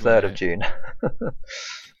actually the 3rd of June.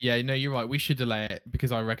 Yeah, no, you're right. We should delay it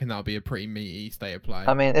because I reckon that'll be a pretty meaty State of Play.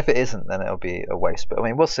 I mean, if it isn't, then it'll be a waste. But I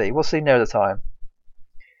mean, we'll see. We'll see near the time.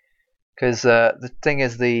 Because the thing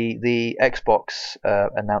is, the Xbox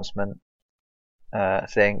announcement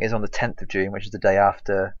thing is on the 10th of June, which is the day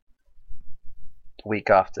after, the week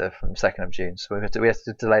after, from 2nd of June. So we have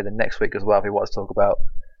to delay the next week as well if we want to talk about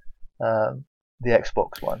the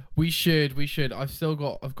Xbox one. We should.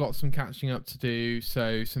 I've got some catching up to do,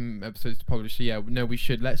 so some episodes to publish. So yeah, no, we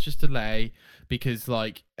should. Let's just delay because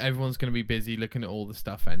like everyone's going to be busy looking at all the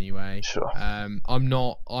stuff anyway. Sure. I'm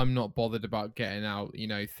not bothered about getting out,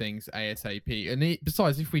 things ASAP. And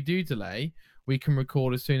besides, if we do delay, we can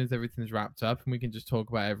record as soon as everything's wrapped up, and we can just talk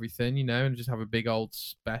about everything, and just have a big old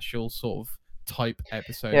special sort of type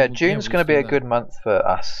episode. Yeah, June's going to be a good month for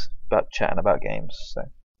us about chatting about games. So.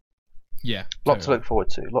 Yeah, lot to look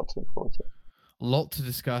forward to. Lot to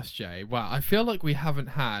discuss, Jay. Wow, I feel like we haven't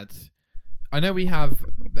had. I know we have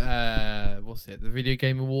the video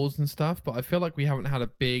game awards and stuff, but I feel like we haven't had a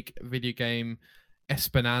big video game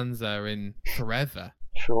esperanza in forever.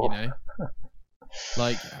 Sure.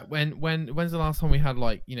 Like when's the last time we had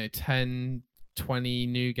 10, 20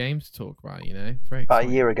 new games to talk about? Very about a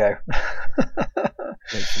year ago.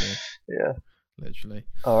 Literally. Yeah. Literally.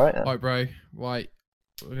 All right. Then. All right, bro. Right.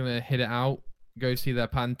 We're going to hit it out, go see the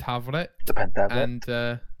Pentavlet. And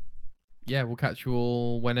we'll catch you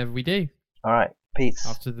all whenever we do. All right. Peace.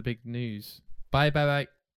 After the big news. Bye.